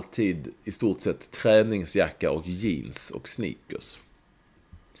alltid i stort sett träningsjacka och jeans och sneakers.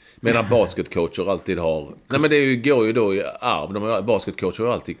 Medan basketcoacher alltid har... Nej, men det går ju då i arv. Basketcoacher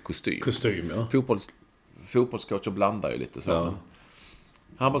har alltid kostym, ja. Fotbollscoacher blandar ju lite så. Ja.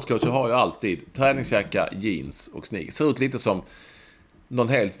 Handbollscoacher har ju alltid träningsjacka, jeans och sneakers. Ser ut lite som någon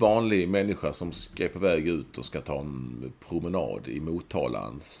helt vanlig människa som är på väg ut och ska ta en promenad i Motala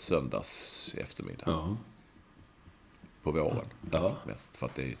en söndags eftermiddag. Ja. På våren. Ja. Mest för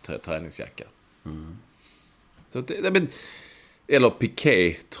att det är träningsjacka. Så eller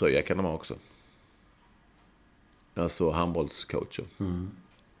piké-tröja kan de ha också. Alltså handbollscoacher.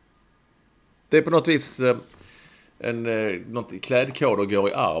 Det är på något vis något klädkoder går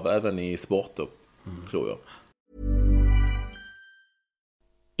i arv även i sporter, tror jag.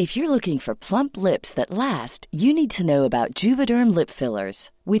 If you're looking for plump lips that last, you need to know about Juvederm lip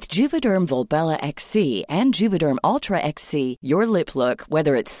fillers. With Juvederm Volbella XC and Juvederm Ultra XC, your lip look,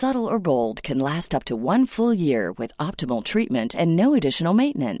 whether it's subtle or bold, can last up to 1 full year with optimal treatment and no additional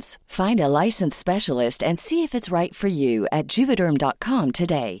maintenance. Find a licensed specialist and see if it's right for you at Juvederm.com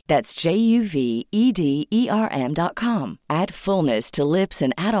today. That's JUVEDERM.com. Add fullness to lips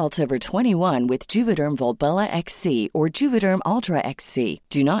in adults over 21 with Juvederm Volbella XC or Juvederm Ultra XC.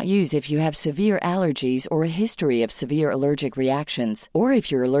 Do not use if you have severe allergies or a history of severe allergic reactions, or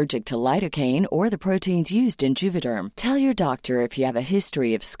if you're allergic to lidocaine or the proteins used in Juvederm. Tell your doctor if you have a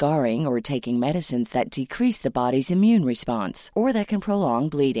history of scarring or taking medicines that decrease the body's immune response or that can prolong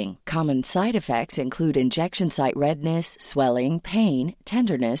bleeding. Common side effects include injection site redness, swelling, pain,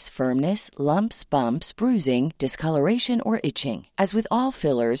 tenderness, firmness, lumps, bumps, bruising, discoloration, or itching. As with all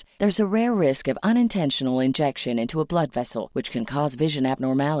fillers, there's a rare risk of unintentional injection into a blood vessel, which can cause vision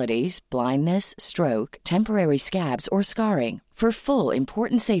abnormalities, blindness, stroke, temporary scabs, or scarring. For full,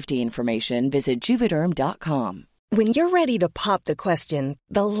 important safety information, visit Juvederm.com. When you're ready to pop the question,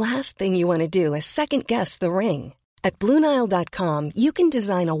 the last thing you want to do is second-guess the ring. At BlueNile.com, you can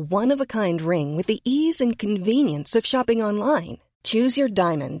design a one-of-a-kind ring with the ease and convenience of shopping online. Choose your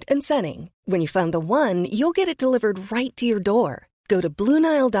diamond and setting. When you find the one, you'll get it delivered right to your door. Go to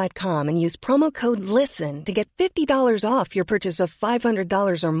BlueNile.com and use promo code LISTEN to get $50 off your purchase of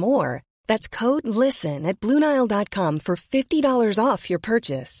 $500 or more. That's code LISTEN at BlueNile.com for $50 off your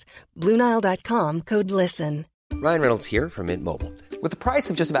purchase. BlueNile.com, code LISTEN. Ryan Reynolds here from Mint Mobile. With the price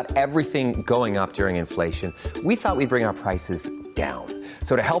of just about everything going up during inflation, we thought we'd bring our prices down.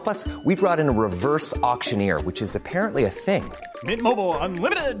 So to help us, we brought in a reverse auctioneer, which is apparently a thing. Mint Mobile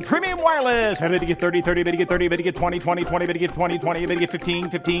Unlimited Premium Wireless. How to get 30, 30, bit to get 30, bit to get 20, 20, 20, bit to get 20, 20, bit to get 15,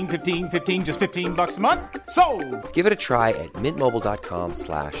 15, 15, 15, just $15 a month? Sold! Give it a try at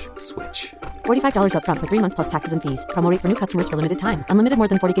mintmobile.com/switch. $45 up front for 3 months plus taxes and fees. Promo rate for new customers for limited time. Unlimited more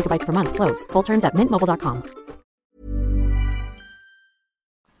than 40 gigabytes per month. Slows full terms at mintmobile.com.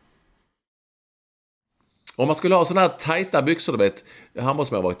 Om man skulle ha såna här tajta byxor, du vet,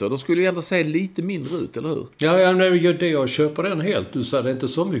 handbollsmålvakter, då skulle ju ändå se lite mindre ut, eller hur? Ja, jag köper den helt. Du säger det är inte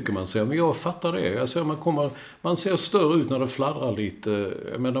så mycket man ser, men jag fattar det. Jag ser man ser större ut när det fladdrar lite.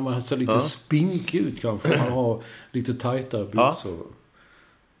 Men man ser lite spinkig ut kanske. Man har lite tajta byxor.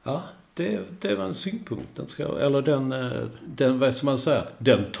 Ja, det var en synpunkt. Den vad ska man säga,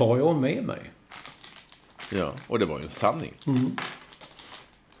 den tar jag med mig. Ja, och det var ju en sanning.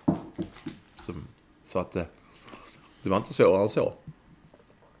 Så att det var inte så så.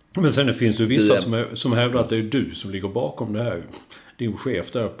 Men sen det finns ju vissa som hävdar att det är du som ligger bakom det här. Din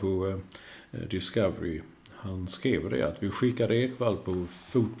chef där på Discovery, han skrev det att vi skickade Ekvall på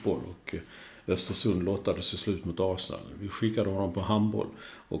fotboll och Östersund lottade sig slut mot Arsenal. Vi skickade honom på handboll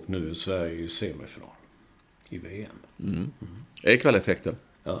och nu är Sverige i semifinal i VM. Ekvall-effekten.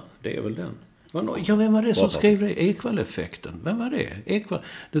 Ja, det är väl den. Ja, vem var det som skrev det? Ekvall-effekten. Vem var det? Ekvall.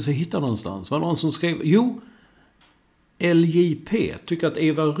 Det ska hitta någonstans. Var någon som skrev... Jo, LJP. Tycker att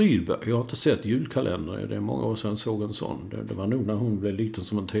Eva Rydberg... Jag har inte sett julkalender. Det är många år sedan såg en sån. Det var nog när hon blev liten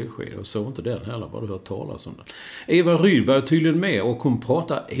som en tesked. Jag såg inte den heller. Bara hört talas om den. Eva Rydberg är tydligen med och hon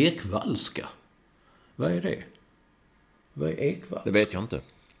pratar ekvallska. Vad är det? Vad är ekvallska? Det vet jag inte.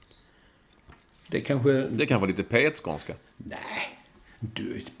 Det kanske vara lite P1-skånska. Nej.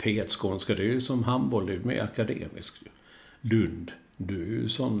 Du, P1-skånska, det är ju som handboll, det är mer akademiskt. Lund, du är ju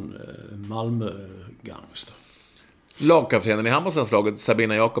sån Malmö-gangster. Lagkaptenen i handbollslandslaget,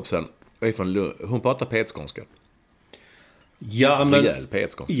 Sabina Jakobsen, är från Lund. Hon pratar P1-skånska. Ja, men... Rejäl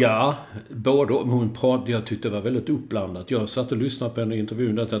P1-skånska. Ja, både hon pratade, jag tyckte det var väldigt uppblandat. Jag satt och lyssnade på en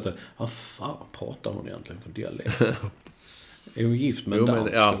intervju och tänkte, vad fan pratar hon egentligen för dialekt? Är hon gift med en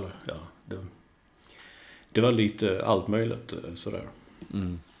dansk? Ja. Ja, det var lite allt möjligt sådär.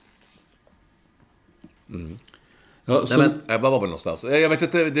 Ja, så... Nej, men var vi någonstans? Jag vet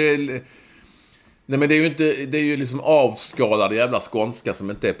inte, nej, men det är ju inte, det är ju liksom avskalad jävla skånska som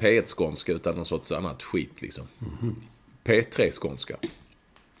inte är P1-skånska utan någon sorts annat skit liksom. P3-skånska.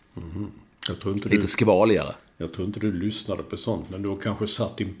 Jag tror inte lite skvaligare. Jag tror inte du lyssnade på sånt, men du har kanske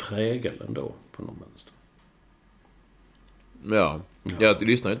satt din prägel ändå på någon vänster. Ja. Jag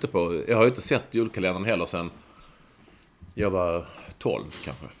lyssnar inte på, jag har ju inte sett julkalendern heller sen jag var 12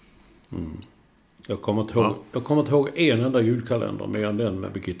 kanske. Jag kommer inte ihåg en enda julkalender mer än den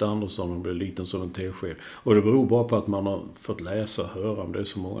med Birgitta Andersson och blev liten som en tesked. Och det beror bara på att man har fått läsa och höra om det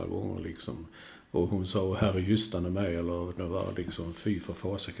så många gånger liksom. Och hon sa, här är Justan med mig, eller det var liksom, fy för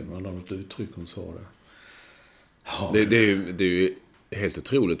fasiken, det var något uttryck hon sa det. Ja, det är ju helt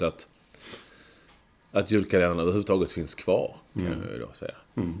otroligt att julkalendern överhuvudtaget finns kvar, kan jag då säga.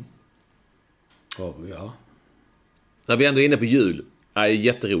 Ja. När vi ändå är inne på jul, är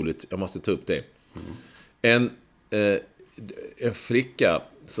jätteroligt, jag måste ta upp det. En flicka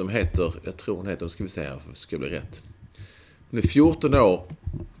som heter, jag tror hon heter, ska vi säga, ska bli rätt. Hon är 14 år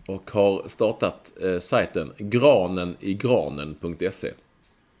och har startat sajten granenigranen.se.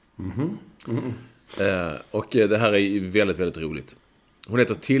 Och det här är väldigt, väldigt roligt. Hon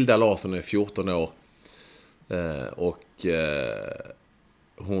heter Tilda Larsson och är 14 år. Och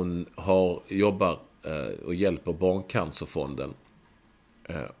hon jobbar och hjälper Barncancerfonden.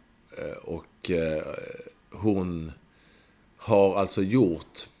 Och hon har alltså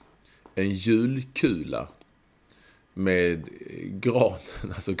gjort en julkula med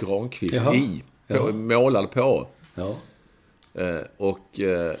alltså grankvist målad på. Ja. Och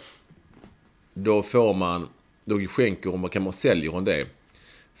då skänker hon, säljer hon det.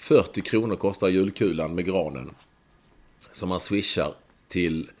 40 kronor kostar julkulan med granen. Som man swishar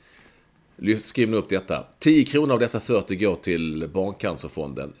till, skriv nu upp detta. 10 kronor av dessa 40 går till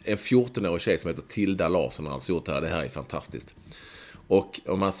Barncancerfonden. En 14-årig tjej som heter Tilda Larsson har alltså gjort det här. Det här är fantastiskt. Och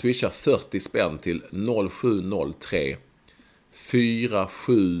om man swishar 40 spänn till 0703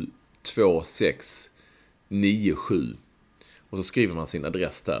 4726 97 och så skriver man sin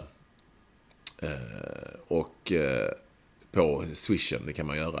adress där. Och på swishen, det kan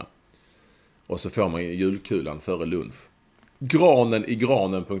man göra. Och så får man julkulan före lunch.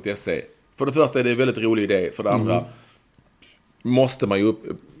 Granenigranen.se. För det första är det en väldigt rolig idé. För det andra måste man ju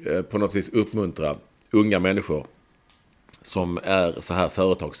på något vis uppmuntra unga människor som är så här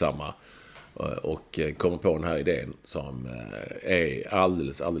företagsamma och kommer på den här idén som är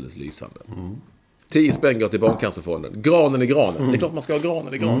alldeles, alldeles lysande. 10 spänn går till Barncancerfonden. Granen i granen. Det är klart man ska ha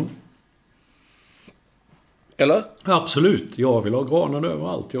granen i granen. Eller? Absolut. Jag vill ha granen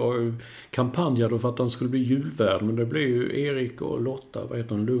överallt. Jag kampanjade för att den skulle bli julvärd, men det blev ju Erik och Lotta, vad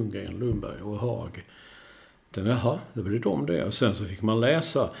heter de, Lundberg och Haag. Det blev de det. Och sen så fick man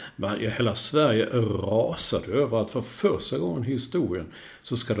läsa. Hela Sverige rasade över att för första gången i historien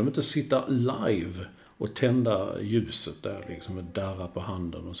så ska de inte sitta live och tända ljuset där liksom med darra på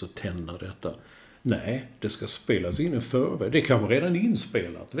handen och så tända detta. Nej, det ska spelas in i förväg. Det kan vara redan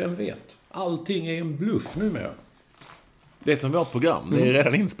inspelat, vem vet? Allting är en bluff numera. Det är som vårt program, det är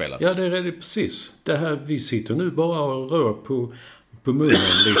redan inspelat. Ja, det är det precis. Det här, vi sitter nu bara och rör på munnen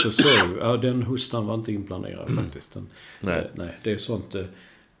lite så. Ja, den hostan var inte inplanerad faktiskt. Nej, det är sånt.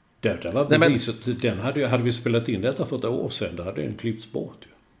 Det var beviset. Den hade vi spelat in detta för ett år sedan, då hade den klippts bort. Ju.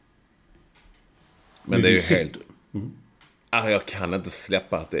 Men det är ju helt... Jag kan inte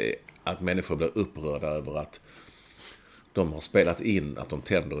släppa att människor blir upprörda över att de har spelat in att de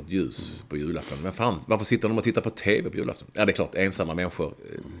tänder ett ljus på julafton. Men fan, varför sitter de och tittar på tv på julafton? Ja, det är klart, ensamma människor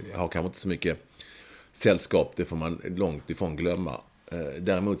har kanske inte så mycket sällskap. Det får man långt ifrån glömma.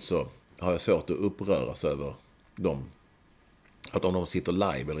 Däremot så har jag svårt att uppröras över dem. Att om de sitter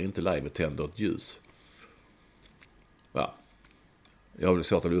live eller inte live och tänder ett ljus. Ja, jag har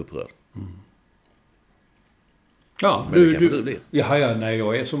svårt att bli upprörd. Ja, du blir. Ja, nej,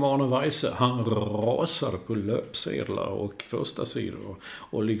 jag är som Arne Weise. Han rasade på löpsedlar och första sidor.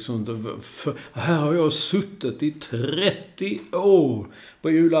 Och liksom, här har jag suttit i 30 år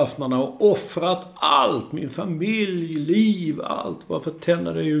på julaftnarna och offrat allt. Min familj, liv, allt. Bara för att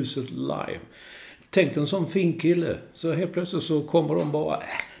tända det ljuset live. Tänk en sån fin kille. Så helt plötsligt så kommer de bara,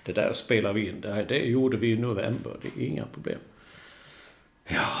 det där spelar vi in. Det gjorde vi i november. Det är inga problem.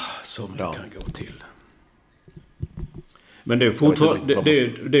 Ja, som det kan gå till. Men det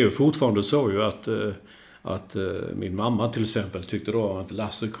är fortfarande så ju Att min mamma till exempel tyckte då att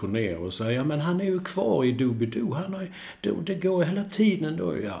Lasse Kronér och säger, ja men han är ju kvar i Doobidoo, det går hela tiden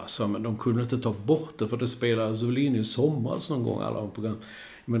då. Ja, så, men de kunde inte ta bort det för det spelades väl in i somras någon gång alla program.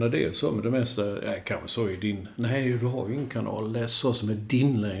 Jag menar det är så med det mesta, kanske så i din, nej du har ju ingen kanal, det är så som är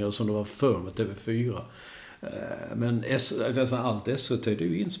din längre som det var förr med TV4. Men allt SVT, det är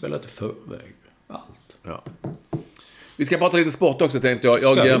ju inspelat i förväg. Allt. Ja. Vi ska prata lite sport också tänkte jag.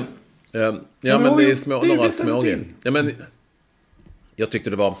 Ja men det är några små grejer. Ja, men jag tyckte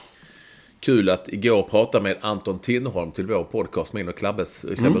det var kul att igår prata med Anton Tinnerholm till vår podcast, min och Klabbes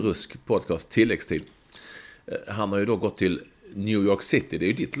Rusk podcast tilläggstid. Han har ju då gått till New York City, det är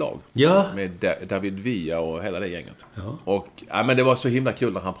ju ditt lag. Ja. Med David Villa och hela det gänget. Ja. Och men det var så himla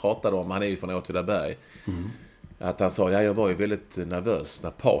kul när han pratade om, han är ju från Åtvidaberg. Att han sa, jag var ju väldigt nervös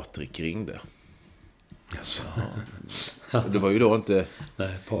när Patrik ringde. Yes. Det var ju då inte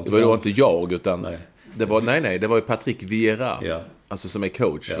jag utan det var ju Patrick Vieira, alltså som är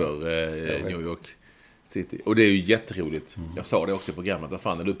coach för New York City. Och det är ju jätteroligt. Jag sa det också i programmet, vad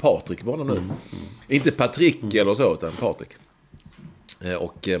fan är du Patrik var nu? Inte Patrick eller så utan Patrik.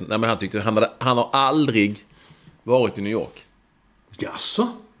 Och men han tyckte han har aldrig varit i New York. Jaså?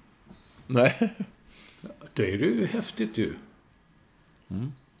 Nej. Det är ju häftigt ju.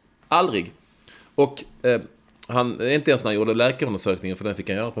 Aldrig. Och han inte ens när han gjorde läkarundersökningen, för den fick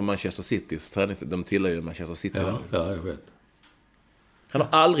han göra på Manchester Citys träningsställe. De tillhör ju Manchester City. Ja, jag vet. Han har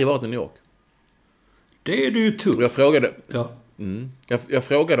aldrig varit i New York. Det är ju tufft. Jag frågade... Ja. Jag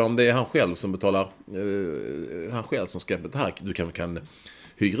frågade om det är han själv som betalar... han själv som ska betala. Du kan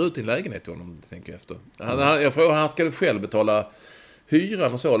hyra ut din lägenhet till honom, tänker jag efter. Jag frågade, han ska du själv betala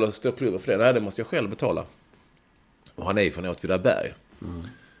hyran och så, eller stå klubben för det? Nej, det måste jag själv betala. Och han är ju från Åtvidaberg.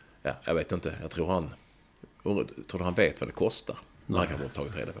 Ja, jag vet inte. Jag tror han vet vad det kostar. Han kan ha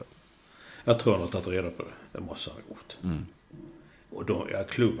tagit reda på det. Jag tror han har tagit reda på det. Det måste han ha gjort. Och då,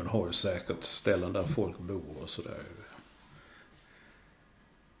 klubben har ju säkert ställen där folk bor och sådär.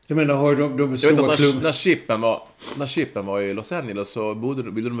 Jag menar, har ju de stora klubben... När Chippen var i Los Angeles så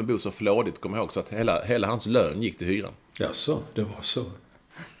ville de bo så flådigt, kommer jag ihåg, så att hela hans lön gick till hyran. Ja, så. Det var så.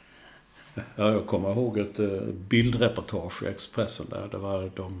 Ja, jag kommer ihåg ett bildreportage i Expressen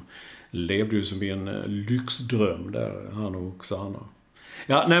där. De levde ju som i en lyxdröm där, han och Oksana.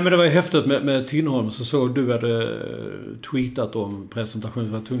 Ja, nej men det var ju häftigt med Tinnerholm, så du hade tweetat om presentationen,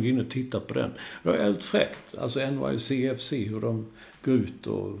 jag var tvungen in och titta på den. Det var helt fräckt, alltså NYCFC, hur de går ut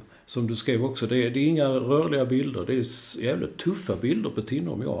och som du skrev också, det är inga rörliga bilder, det är jävligt tuffa bilder på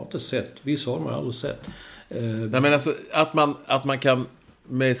Tinnerholm, jag har inte sett, vissa har man aldrig sett. Nej men alltså, att man kan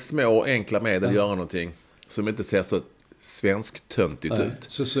med små enkla medel göra någonting som inte ser så svensktöntigt ut.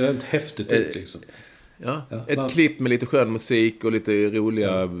 Så helt häftigt ut liksom. Ja, ett klipp med lite skön musik och lite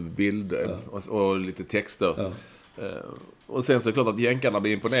roliga bilder och lite texter. Och sen så är det klart att jänkarna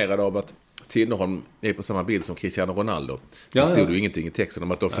blir imponerade av att Tinnerholm är på samma bild som Cristiano Ronaldo. Det stod ju ingenting i texten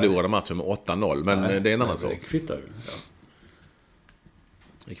om att de förlorade matchen med 8-0, men det är en annan sak. Det kvittar ju.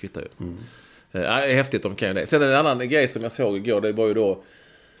 Det kvittar ju. Det är häftigt de kan ju det. Sen en annan grej som jag såg igår, det var ju då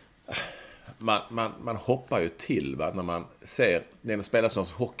man hoppar ju till när man ser den spelas någon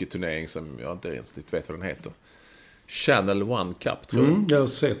hockeyturnering som jag inte riktigt vet vad den heter. Channel One Cup, tror jag. Jag har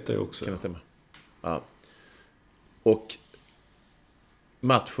sett det också. Kan det stämma? Ja. Och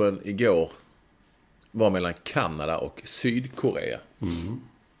matchen igår var mellan Kanada och Sydkorea.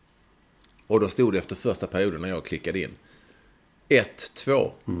 Och då stod det efter första perioden när jag klickade in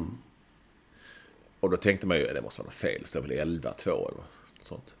 1-2. Och då tänkte man ju, det måste vara något fel, så det var väl 11-2 eller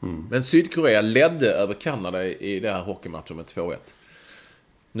sånt. Men Sydkorea ledde över Kanada i det här hockeymatchen med 2-1.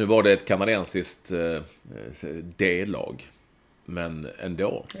 Nu var det ett kanadensiskt D-lag. Men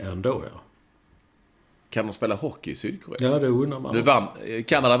ändå. Ändå, ja. Kan de spela hockey i Sydkorea? Ja, det undrar man.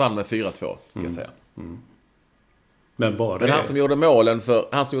 Kanada vann med 4-2, ska jag säga. Men han som gjorde målen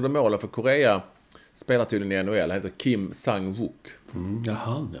för Korea spelar tydligen i NHL. Han heter Kim Sang-wook.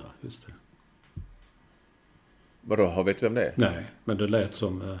 Jaha, ja, just det. Vadå, vet du vem det är? Nej, men det lät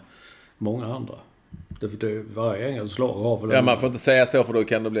som många andra. Varje engelsk lag har väl... Ja, man får inte säga så, för då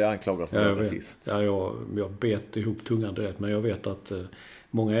kan det bli anklagad för rasist. Ja, jag bet ihop tungan direkt, men jag vet att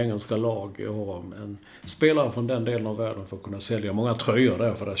många engelska lag har en spelare från den delen av världen för att kunna sälja många tröjor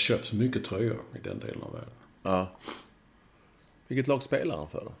där, för det köps mycket tröjor i den delen av världen. Ja. Vilket lag spelar han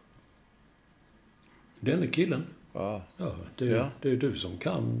för då? Den är killen. Ja. Det är du som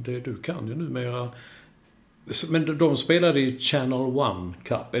kan. Du kan ju numera... Men de spelade i Channel One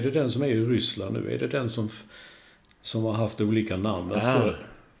Cup. Är det den som är i Ryssland nu? Är det den som har haft olika namn?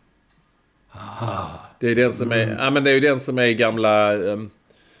 Det är den som är... Ja, men det är ju den som är i gamla...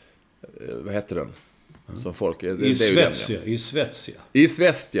 vad heter den? Som folk... I Svezia. I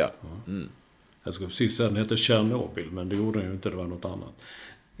Svezia. Mm. Jag skulle precis säga den heter Tjernobyl, men det gjorde den ju inte, det var något annat.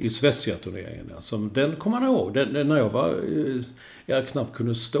 I Svezia-turneringen, alltså, den kommer man ihåg. När jag knappt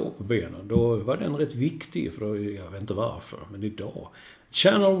kunde stå på benen, då var den rätt viktig, för då, jag vet inte varför, men idag.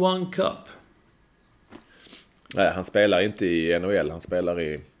 Channel One Cup. Nej, han spelar inte i NHL, han spelar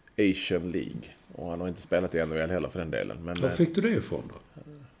i Asian League. Och han har inte spelat i NHL heller för den delen. Men, var fick du det ifrån då?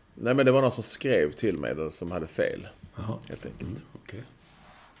 Nej, men det var någon som skrev till mig då, som hade fel. Aha. Helt enkelt. Okay.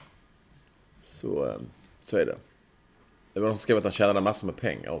 Så är det. Det var någon som skrev att han tjänade massor med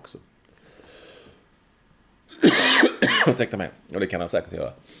pengar också. Ursäkta mig. Och det kan han säkert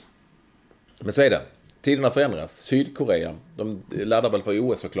göra. Men så är det. Tiderna förändras. Sydkorea, de laddar väl för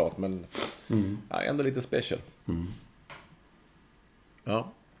OS såklart, men ja, ändå lite special. Mm.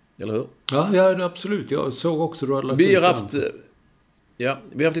 Ja, eller hur? Ja, absolut. Jag såg också du hade lagt vi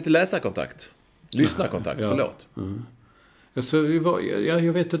har haft lite läsarkontakt. Lyssnarkontakt, förlåt. Mm. Alltså,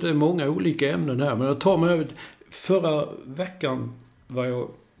 jag vet att det är många olika ämnen här, men jag tar mig över. Förra veckan var jag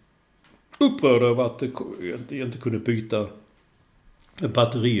upprörd över att jag inte kunde byta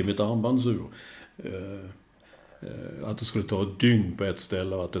batteri i mitt armbandsur. Att det skulle ta ett dygn på ett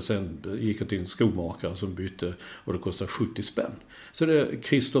ställe och att det sen gick till en skomakare som bytte och det kostar 70 spänn. Så det är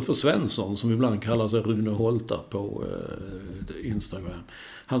Kristoffer Svensson, som ibland kallar sig Rune Holta på Instagram.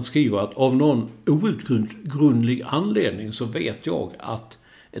 Han skriver att av någon outgrundlig anledning så vet jag att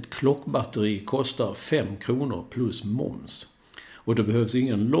ett klockbatteri kostar 5 kronor plus moms. Och det behövs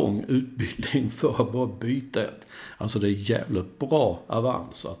ingen lång utbildning för att bara byta ett. Alltså det är jävligt bra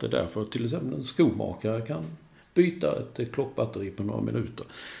avans. Att det är därför till exempel en skomakare kan byta ett klockbatteri på några minuter.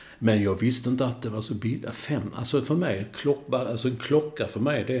 Men jag visste inte att det var så billigt. Alltså för mig, en klocka för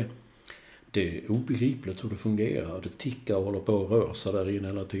mig, det är obegripligt hur det fungerar. Det tickar och håller på att röra sig där inne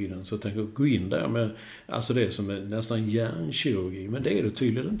hela tiden. Så jag tänker gå in där med, alltså det som är nästan hjärnkirurgi. Men det är det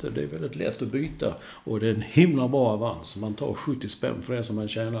tydligen inte. Det är väldigt lätt att byta. Och det är en himla bra avans. Man tar 70 spänn för det som man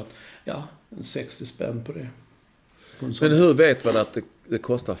tjänat. Ja, 60 spänn på det. Men hur vet man att det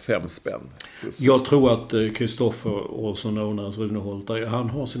kostar 5 spänn? Jag tror att Kristoffer och så någon Rune Holta, han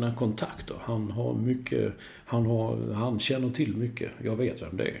har sina kontakter. Han har mycket, han känner till mycket. Jag vet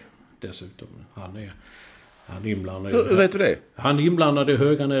vem det är. Dessutom. Han är inblandad. Hur vet du det? Han är inblandad i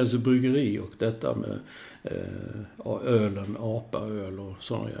Höganäs bryggeri och detta med ölen, apaöl och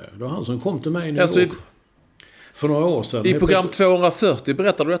sådana grejer. Det var han som kom till mig nu för några år sedan. I program 240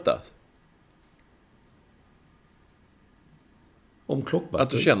 berättade du detta? Om klockbatteri. Att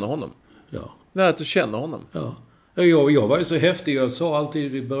du känner honom? Ja. Nej, att du känner honom? Ja. Jag var ju så häftig. Jag sa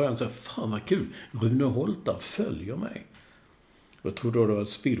alltid i början så här, fan vad kul. Rune Holta följer mig. Jag trodde det var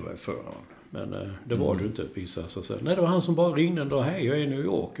speedway-föraren. Men det var det inte, visade sig. Nej, det var han som bara ringde och hej, jag är i New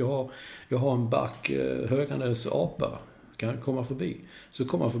York. Jag har en back Höganäs apa. Kan jag komma förbi? Så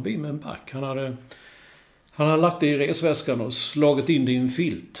kom han förbi med en back. Han hade lagt det i resväskan och slagit in det i en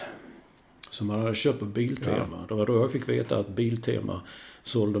filt. Som han hade köpt på Biltema. Ja. Det var då jag fick veta att Biltema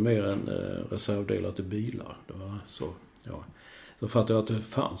sålde mer än reservdelar till bilar. Det var så, ja. Då fattade jag att det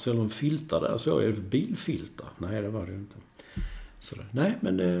fanns någon filtar där. Så är det bilfiltar? Nej, det var det inte. Så nej,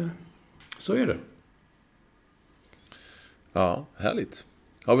 men så är det. Ja, härligt.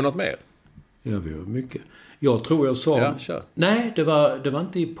 Har vi något mer? Ja, vi har mycket. Jag tror jag sa... Ja, kör. Nej, det var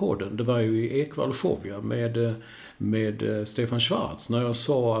inte i podden. Det var ju i Ekvall Show, ja, med Stefan Schwarz. När jag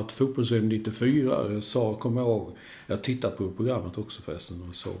sa att fotbolls-VM 94, kommer jag ihåg, jag tittade på programmet också förresten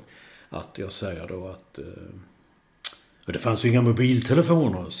och såg att jag säger då att det fanns ju inga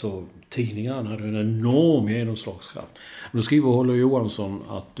mobiltelefoner, så tidningarna hade en enorm genomslagskraft. Då skriver Håller Johansson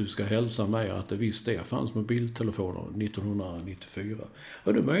att du ska hälsa mig att det visst det fanns mobiltelefoner 1994.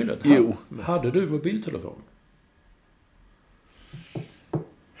 Är det möjligt? Jo. Hade du mobiltelefon?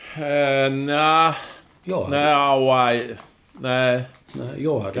 Nej. Nej,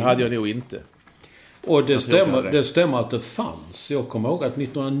 det hade jag nog inte. Och det stämmer att det fanns. Jag kommer ihåg att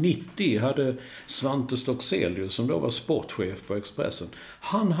 1990 hade Svante Stockselius, som då var sportchef på Expressen,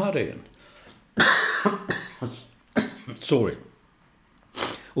 han hade en. Sorry.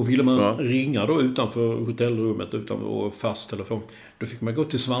 Och ville man ringa då utanför hotellrummet, utanför fast telefon, då fick man gå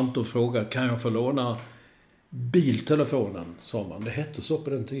till Svante och fråga, kan jag få låna biltelefonen, sa man. Det hette så på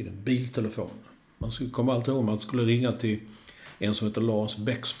den tiden, biltelefon. Man skulle komma alltid ihåg, man skulle ringa till en som heter Lars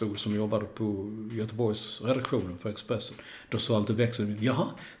Bäcksbo som jobbade på Göteborgs redaktionen för Expressen. Då sa alltid växeln, jaha,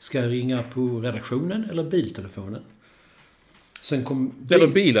 ska jag ringa på redaktionen eller biltelefonen? Sen kom eller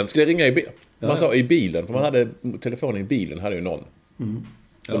bilen, skulle jag ringa i bilen? Man sa i bilen, för man hade telefonen i bilen, hade ju någon.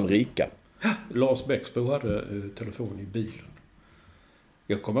 De rika. Lars Bäcksbo hade telefon i bilen.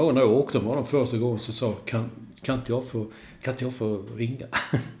 Jag kommer ihåg när jag åkte med honom första gången så sa kan inte jag få ringa?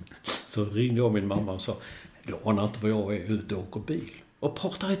 Så ringde jag min mamma och sa, du anar inte vad jag är ute och åker bil. Och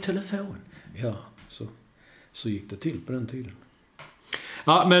pratar i telefon. Ja, så gick det till på den tiden.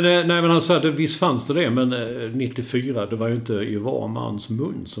 Ja, men han sa att visst fanns det, men 94, det var ju inte i var mans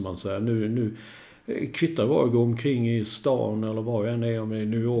mun som man säger. Nu kvittar var jag går omkring i stan eller var jag än är, om jag är i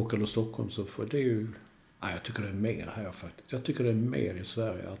New York eller Stockholm, så för det är ju... Nej, jag tycker det är mer här faktiskt. Jag tycker det är mer i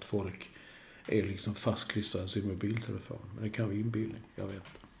Sverige att folk är liksom fastklistrade i sin mobiltelefon. Men det kan vara inbildning, jag vet.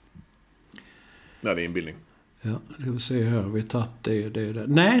 Nej, det är inbildning. Ja, det vill se här. Vi har tagit det.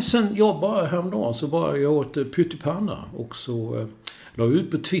 Nej, sen jag bara häromdagen så bara jag åt pyttipanna. Och så la jag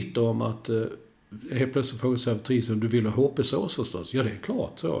ut på Twitter om att helt plötsligt frågade servitrisen om du vill ha HP-sås förstås. Ja, det är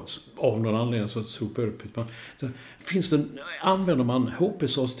klart. Så, av någon anledning så sopade jag pyttipanna. Så, använder man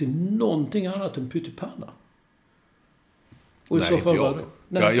HP-sås till någonting annat än pyttipanna? Och nej, inte jag.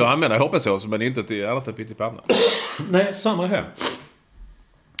 Nej. Jag använder HP-sås men inte till annat än pyttipanna. Nej, samma här.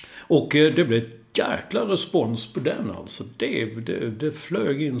 Och det blev ett jäkla respons på den alltså. Det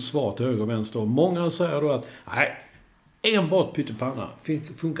flög in svart till höger och vänster. Och många säger då att nej, enbart pyttipanna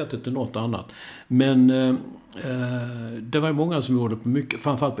funkar inte till något annat. Men det var många som gjorde på mycket,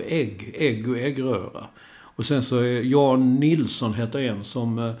 framförallt på ägg och äggröra. Och sen så är Jan Nilsson heter en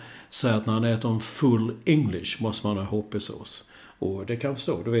som säger att när han äter en full English måste man ha HP-sås. Och det kan jag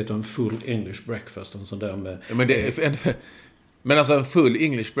förstå. Du vet en full English breakfast, en sån där med... Ja, men alltså en full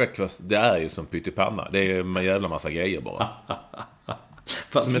English breakfast, det är ju som pyttipanna. Det är en jävla massa grejer bara.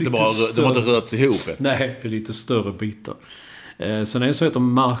 Fast som inte bara, de har inte rörts ihop. Nej, det är lite större bitar. Sen är en som heter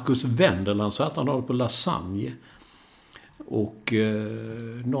Marcus Wendel, han sa att han hade på lasagne. Och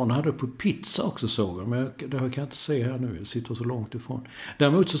någon hade på pizza också, såg jag. Men det kan jag inte se här nu, jag sitter så långt ifrån.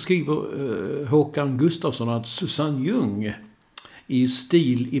 Däremot så skriver Håkan Gustafsson att Susanne Ljung i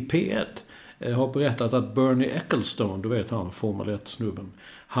Stil i P1 har berättat att Bernie Ecclestone, du vet han, Formel 1-snubben,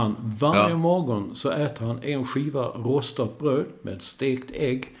 han varje morgon så äter han en skiva rostat bröd med stekt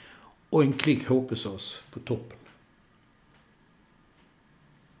ägg och en klick HP-sås på toppen.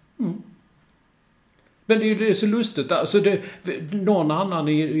 Men det är så lustigt. Alltså någon annan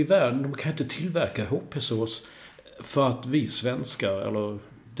i världen, de kan inte tillverka HP-sås för att vi svenskar, eller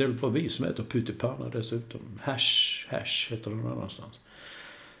det är bara vi som äter pyttipanna dessutom. Hash heter det någon annanstans.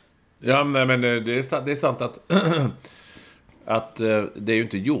 Ja, men det är sant att det är ju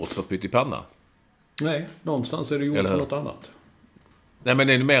inte gjort för pyttipanna. Nej, någonstans är det gjort för något annat. Nej, men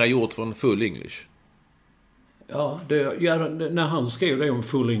det är mer gjort från full English. Ja, när han skrev det om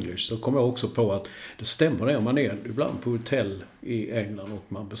full English så kom jag också på att det stämmer det om man är ibland på hotell i England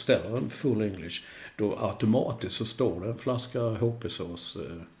och man beställer en full English. Då automatiskt så står det en flaska HP-sås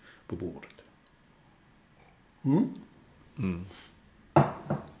på bordet.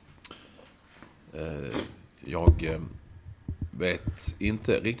 Jag vet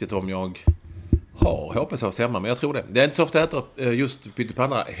inte riktigt om jag har HP-sås hemma, men jag tror det. Det är inte så ofta jag äter just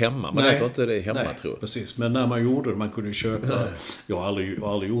pyttipanna hemma. Man äter inte det hemma, tror jag. Precis. Men när man gjorde det, man kunde köpa... Jag har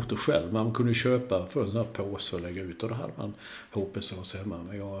aldrig gjort det själv, men man kunde köpa för en sån här påse och lägga ut. Och då hade man HP-sås hemma.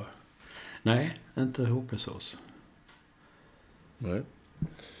 Men jag... Nej, inte HP-sås. Nej.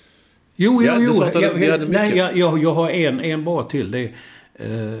 Jo. Jag har en bara till. Det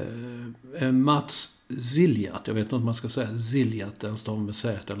är Mats Ziljat. Jag vet inte om man ska säga Ziljat, den står med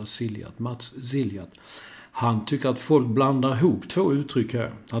Z eller Ziljat. Mats Ziljat. Han tycker att folk blandar ihop två uttryck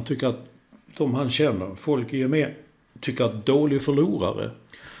här. Han tycker att de han känner, folk i med, tycker att dålig förlorare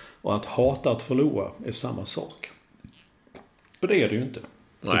och att hata att förlora är samma sak. Och det är det ju inte.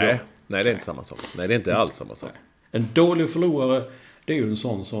 Nej, det är inte samma sak. Nej, det är inte alls samma sak. Nej. En dålig förlorare, det är ju en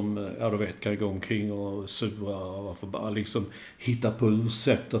sån som, ja du vet, kan gå omkring och sura och varför bara liksom hitta på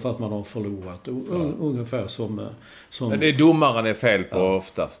ursäkter för att man har förlorat. Ungefär som... Men det är domaren är fel på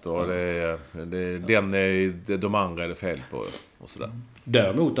oftast och de andra är det fel på och sådär.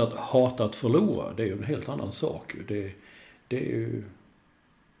 Däremot att hata att förlora, det är ju en helt annan sak. Det är ju...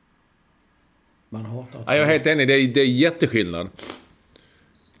 Man hatar att... Ja, jag är helt enig, det är jätteskillnad.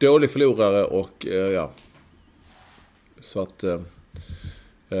 Dålig förlorare och ja. Så att...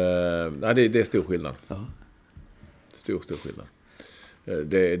 nej, det är stor skillnad. Ja. Stor skillnad.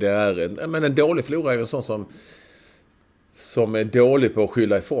 Det är men en dålig förlorare är ju en sån som är dålig på att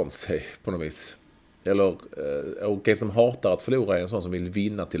skylla ifrån sig på något vis. Eller och en som hatar att förlora är en sån som vill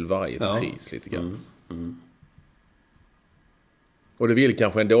vinna till varje pris lite grann. Och det vill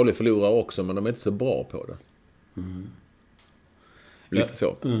kanske en dålig förlorare också, men de är inte så bra på det. Lite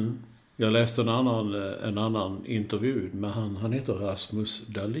så. Jag läste en annan intervju med han heter Rasmus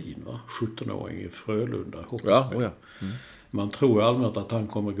Dahlin, va? 17-åring i Frölunda. Man tror allmänt att han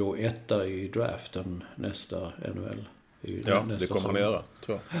kommer gå etta i draften nästa NHL. Ja, det kommer han göra,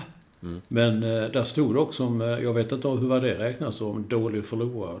 tror jag. Mm. Men där stod det också om, jag vet inte hur det räknas om, dålig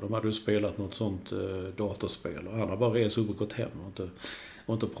förlorare. De hade ju spelat något sånt datorspel. Och han har bara rest upp och gått hem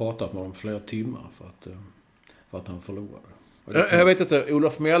och inte pratat med dem flera timmar för att han förlorade. Jag vet inte,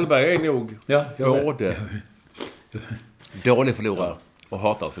 Olof Mellberg är nog både dålig förlorare och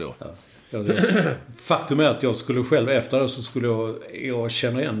hatar att förlora. Faktum är att jag skulle själv efter det så skulle jag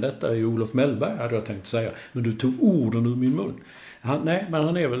känna igen detta i Olof Mellberg, hade jag tänkt säga. Men du tog orden ur min mun. Men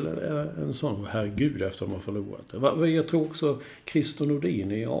han är väl en sån herregud efter att man förlorat. Jag tror också Christer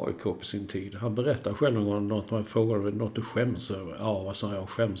Nordin i AIK på sin tid. Han berättar själv en gång något man frågade något du skäms över. Ja, vad sa jag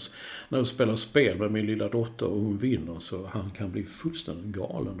skäms? När jag spelar spel med min lilla dotter och hon vinner så han kan bli fullständigt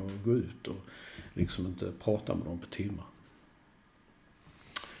galen och gå ut och liksom inte prata med dem på timmar.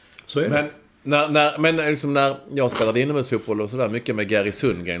 Så är det. Men liksom när jag spelade inomhusfotboll och sådär mycket med Gary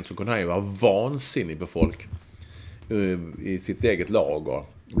Sundgren så kunde han ju vara vansinnig på folk i sitt eget lag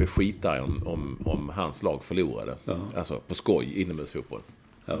och blev skitarg om hans lag förlorade. Ja. Alltså på skoj inomhusfotboll.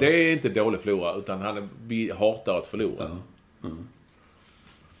 Ja. Det är inte dålig förlora utan vi hatar att förlora. Ja. Mm.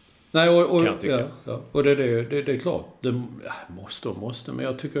 Nej, och det är klart. Det måste, men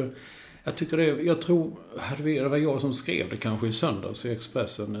jag tycker jag tror, det var jag som skrev det kanske i söndags i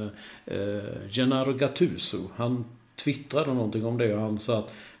Expressen. Gennaro Gattuso, han twittrade någonting om det och han sa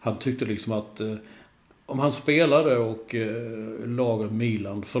att han tyckte liksom att om han spelade och laget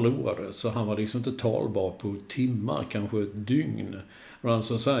Milan förlorade så han var liksom inte talbar på timmar, kanske ett dygn. Men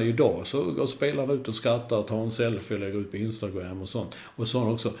alltså så här, idag så går spelarna ut och skrattar, tar en selfie och lägger ut på Instagram och sånt. Och så han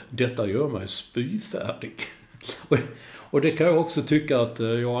också, detta gör mig spyfärdig. Och det kan jag också tycka att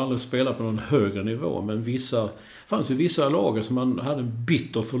jag aldrig spelat på någon högre nivå. Men fanns ju vissa lager som man hade en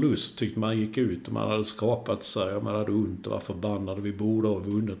bitter förlust tyckte man gick ut. Och man hade skapat sig och man hade ont och var förbannade. Vi borde ha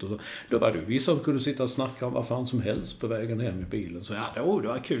vunnit och så. Då var det ju vissa som kunde sitta och snacka om vad fan som helst på vägen hem i bilen. Så det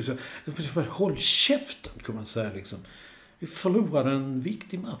var kul. Så, håll käften kan man säga liksom. Vi förlorade en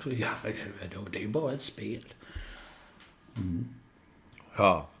viktig match. Ja, det är ju bara ett spel. Mm.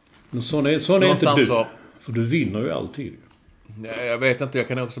 Ja. Men sån är inte du. Så... För du vinner ju alltid. Jag vet inte, jag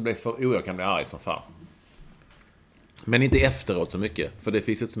kan också jag kan bli arg som fan. Men inte efteråt så mycket. För det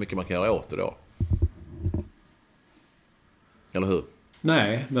finns inte så mycket man kan göra åt det då. Eller hur?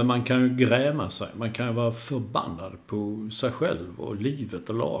 Nej, men man kan ju gräma sig. Man kan ju vara förbannad på sig själv och livet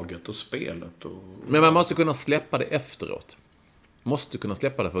och laget och spelet. Men man måste kunna släppa det efteråt. Måste kunna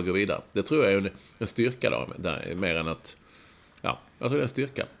släppa det för att gå vidare. Det tror jag är en styrka då. Mer än att... Ja, jag tror det är en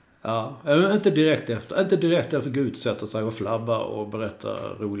styrka. Ja, inte direkt efter att gå ut, sätta sig och flabba och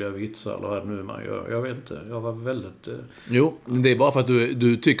berätta roliga vitsar eller vad nu man gör. Jag vet inte, jag var väldigt... Jo, det är bara för att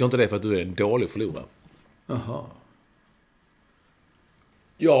du tycker inte det för att du är en dålig förlorare. Jaha.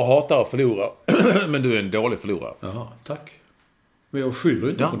 Jag hatar att förlora, men du är en dålig förlorare. Jaha, tack. Men jag skyller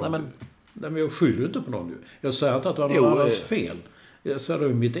inte på någon. Nej, men jag skyller inte på någon. Jag säger inte att det var någon annans fel. Jag säger det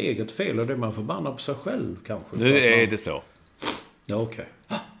är mitt eget fel och det man förbannar på sig själv kanske. Nu är det så. Ja, okej.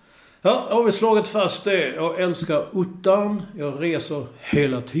 Ja, har vi slagit fast det. Jag älskar Uttan. Jag reser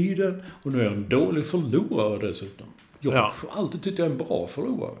hela tiden. Och nu är jag en dålig förlorare dessutom. Jag har alltid tyckt jag är en bra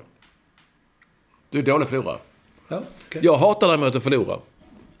förlorare. Du är dålig förlorare. Ja, okay. Jag hatar dig med att förlora.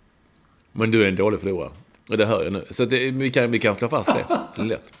 Men du är en dålig förlorare. Och det hör jag nu. Så vi kan slå fast det. Det är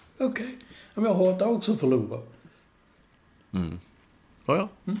lätt. Okej. Men jag hatar också förlora. Mm. Ja.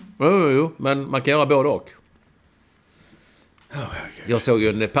 Jo. Men man kan göra både och. Jag såg ju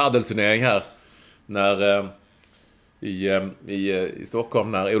en paddelturnering här när i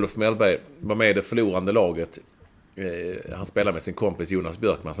Stockholm när Olof Mellberg var med i det förlorande laget. Han spelade med sin kompis Jonas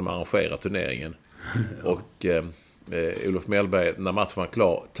Björkman som arrangerar turneringen. Och Olof Mellberg, när matchen var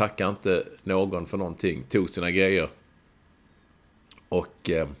klar, tackade inte någon för någonting, tog sina grejer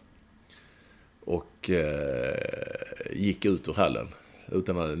och gick ut ur hallen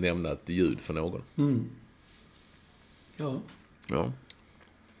utan att nämna ett ljud för någon. Mm. Ja.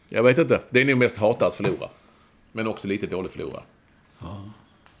 Jag vet inte. Det är nog mest hatat att förlora. Men också lite dåligt förlora. Ja.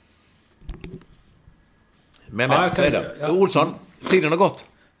 Men så är det. Olsson, tiden har gått.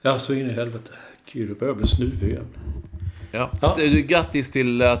 Ja, så in i helvete. Gud, det börjar bli snuvig igen. Ja. Grattis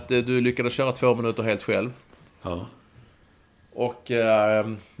till att du lyckades köra 2 minuter helt själv. Ja. Och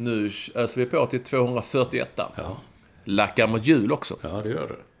nu öser vi på till 241. Ja. Lackar mot jul också. Ja, det gör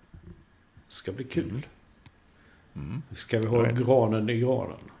det. Det ska bli kul. Ska vi ha granen i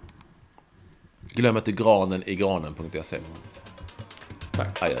granen? Glöm inte granen i granen.se.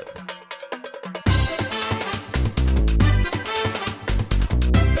 Tack. Adjö.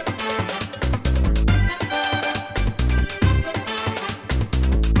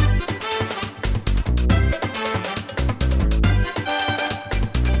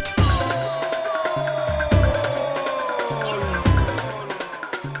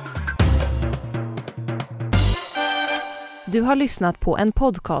 Du har lyssnat på en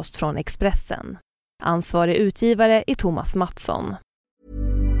podcast från Expressen. Ansvarig utgivare är Thomas Mattsson.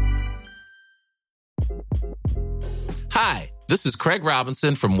 Hi, this is Craig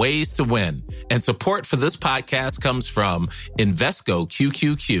Robinson from Ways to Win, and support for this podcast comes from Invesco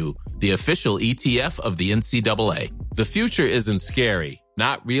QQQ, the official ETF of the NCAA. The future isn't scary.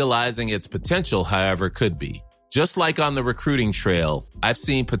 Not realizing its potential, however, could be. Just like on the recruiting trail, I've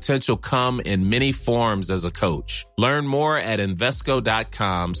seen potential come in many forms as a coach. Learn more at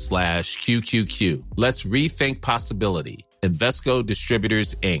Invesco.com/QQQ. Let's rethink possibility. Invesco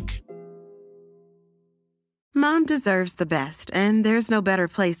Distributors, Inc. Mom deserves the best, and there's no better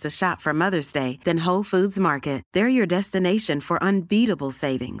place to shop for Mother's Day than Whole Foods Market. They're your destination for unbeatable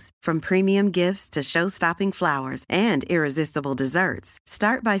savings, from premium gifts to show-stopping flowers and irresistible desserts.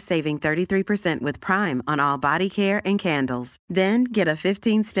 Start by saving 33% with Prime on all body care and candles. Then get a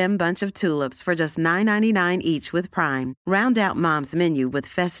 15-stem bunch of tulips for just $9.99 each with Prime. Round out Mom's menu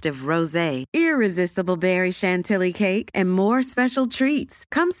with festive rosé, irresistible berry chantilly cake, and more special treats.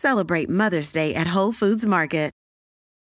 Come celebrate Mother's Day at Whole Foods Market.